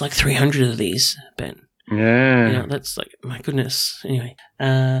 Oh, there's like 300 of these, Ben. Yeah. That's like, my goodness. Anyway,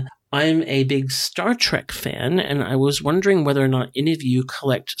 I'm a big Star Trek fan, and I was wondering whether or not any of you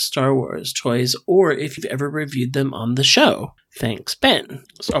collect Star Wars toys, or if you've ever reviewed them on the show. Thanks, Ben.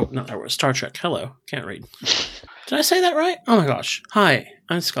 Oh, not Star Wars, Star Trek. Hello. Can't read. Did I say that right? Oh my gosh. Hi,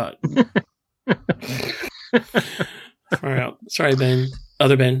 I'm Scott. Far out. Sorry, Ben.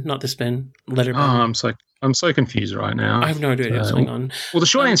 Other Ben, not this Ben. Letter Ben. Oh, I'm so confused right now. I have no idea what's going on. Well, the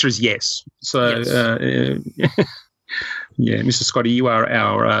short answer is yes. So, yes. Yeah, Mr. Scotty, you are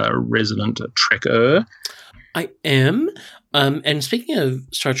our resident Trekker. I am. And speaking of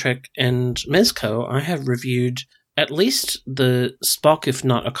Star Trek and Mezco, I have reviewed at least the Spock, if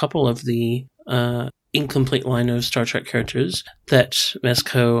not a couple of the incomplete line of Star Trek characters that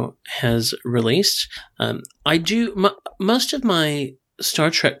Mezco has released. I do most of my Star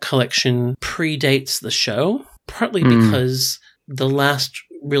Trek collection predates the show, partly because the last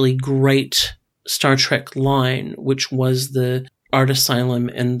really great Star Trek line, which was the Art Asylum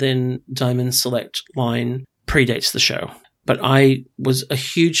and then Diamond Select line, predates the show. But I was a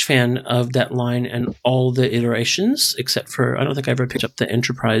huge fan of that line and all the iterations, except for, I don't think I ever picked up the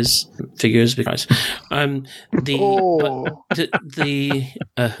Enterprise figures because but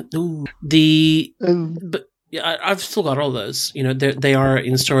yeah, I've still got all those. They are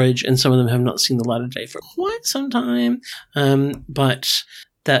in storage, and some of them have not seen the light of day for quite some time. But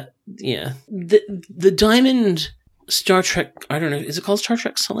that, yeah, the Diamond Star Trek, I don't know, is it called Star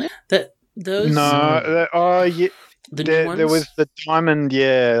Trek Select? Yeah. There was the Diamond,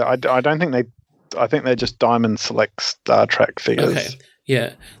 yeah. I don't think I think they're just Diamond Select Star Trek figures. Okay.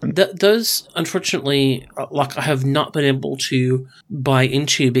 Yeah. Those, unfortunately, like I have not been able to buy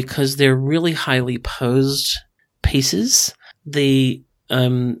into because they're really highly posed pieces. I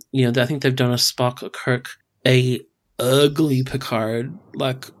think they've done a Spock, a Kirk, a ugly Picard,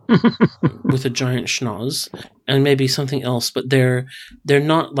 like with a giant schnoz, and maybe something else, but they're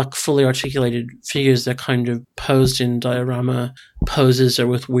not like fully articulated figures. They're kind of posed in diorama poses or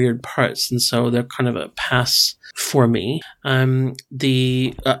with weird parts, and so they're kind of a pass for me. I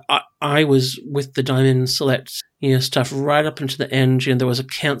was with the Diamond Select stuff right up into the end. There was a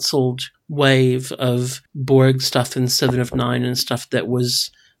cancelled wave of Borg stuff in 7 of 9 and stuff that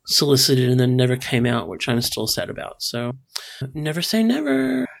was solicited and then never came out, which I'm still sad about. So never say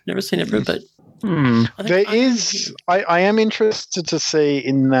never, but I am interested to see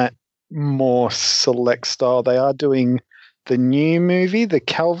in that more select style. They are doing the new movie, the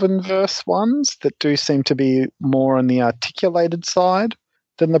Calvinverse ones, that do seem to be more on the articulated side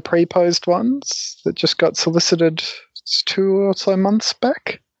than the pre-posed ones that just got solicited 2 or so months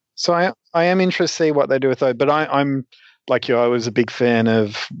back. So I am interested to see what they do with those. But I'm like you, I was a big fan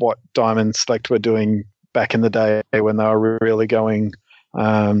of what Diamond Select were doing back in the day when they were really going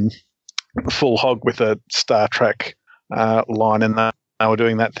full hog with a Star Trek line, and they were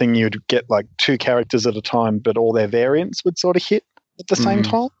doing that thing. You'd get like 2 characters at a time, but all their variants would sort of hit at the same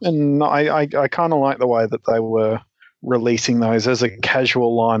time. And I kind of like the way that they were releasing those as a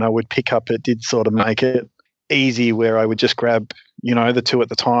casual line. I would pick up. It did sort of make it easy where I would just grab, the 2 at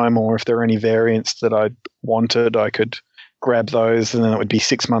the time, or if there are any variants that I wanted, I could grab those, and then it would be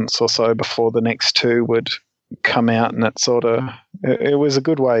 6 months or so before the next 2 would come out. And that sort of, it was a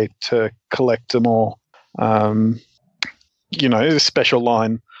good way to collect them all. A special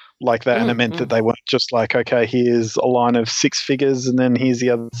line like that, and it meant that they weren't just like, okay, here's a line of 6 figures, and then here's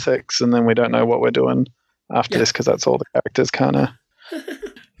the other 6, and then we don't know what we're doing after this, because that's all the characters kind of.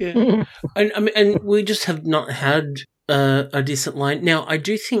 Yeah, and we just have not had a decent line. Now, I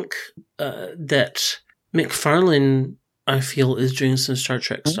do think that McFarlane, I feel, is doing some Star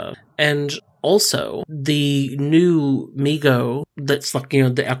Trek stuff, and also the new Mego that's like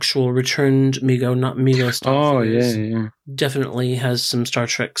the actual returned Mego, not Mego stuff. Oh yeah, definitely has some Star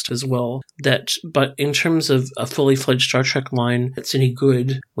Trek stuff as well. But in terms of a fully fledged Star Trek line that's any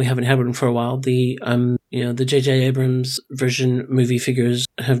good, we haven't had one for a while. The J.J. Abrams version movie figures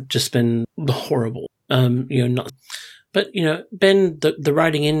have just been horrible. Not. But, Ben, the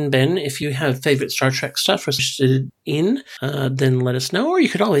writing in, Ben, if you have favorite Star Trek stuff or interested in, then let us know. Or you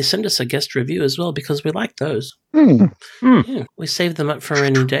could always send us a guest review as well, because we like those. Yeah, we save them up for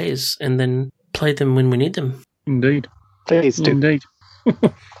rainy days and then play them when we need them. Indeed. Please do. Indeed.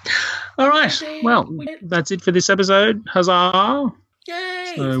 All right. Well, that's it for this episode. Huzzah.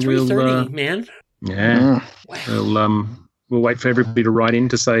 Yay! So 3:30, man. Yeah. Wow. We'll wait for everybody to write in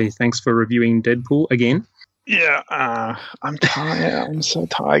to say thanks for reviewing Deadpool again. Yeah, I'm tired. I'm so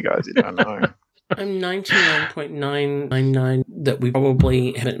tired, guys. You don't know. I'm 99.999 that we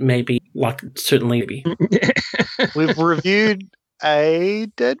probably haven't, certainly. We've reviewed a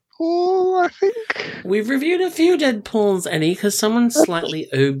Deadpool, I think. We've reviewed a few Deadpools, Eddie, because someone's slightly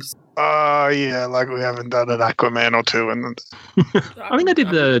oops. Oh, yeah, like we haven't done an Aquaman or 2. I think I did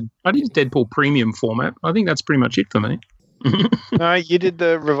Deadpool premium format. I think that's pretty much it for me. No, you did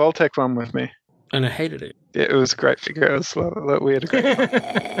the Revoltech one with me. And I hated it. Yeah, it was a great figure. It was we had a great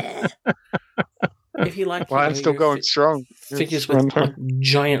If you like, I'm still going strong. Figures with like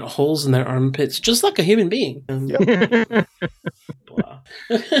giant holes in their armpits, just like a human being. Yep.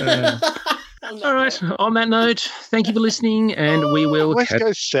 All right. On that note, thank you for listening, and we will. Let's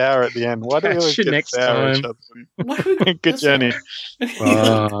go sour at the end. Why do we always get next sour? time. Good journey.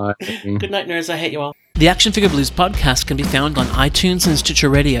 Bye. Good night, nerds. I hate you all. The Action Figure Blues podcast can be found on iTunes and Stitcher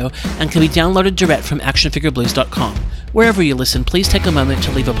Radio, and can be downloaded direct from actionfigureblues.com. Wherever you listen, please take a moment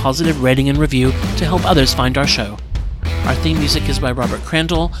to leave a positive rating and review to help others find our show. Our theme music is by Robert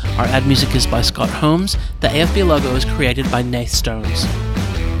Crandall. Our ad music is by Scott Holmes. The AFB logo is created by Nath Stones.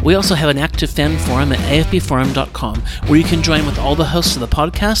 We also have an active fan forum at afbforum.com, where you can join with all the hosts of the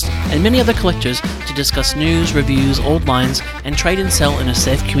podcast and many other collectors to discuss news, reviews, old lines, and trade and sell in a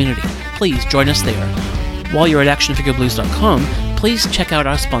safe community. Please join us there. While you're at actionfigureblues.com, please check out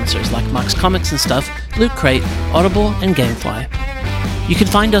our sponsors like Mike's Comics and Stuff, Loot Crate, Audible, and Gamefly. You can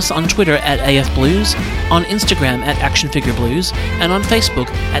find us on Twitter at AFBlues, on Instagram at actionfigureblues, and on Facebook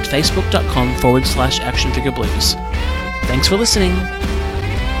at facebook.com/actionfigureblues. Thanks for listening.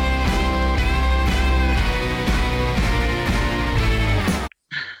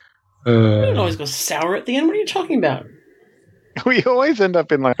 We don't always go sour at the end. What are you talking about? We always end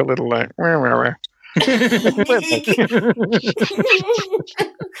up in like a little like.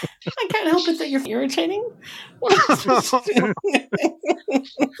 can't help it that you're irritating.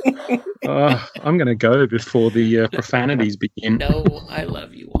 I'm going to go before the profanities begin. No, I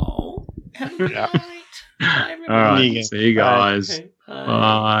love you all. Have a good night. Bye, everybody. All right, see you guys. Okay, bye.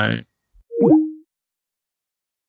 Bye.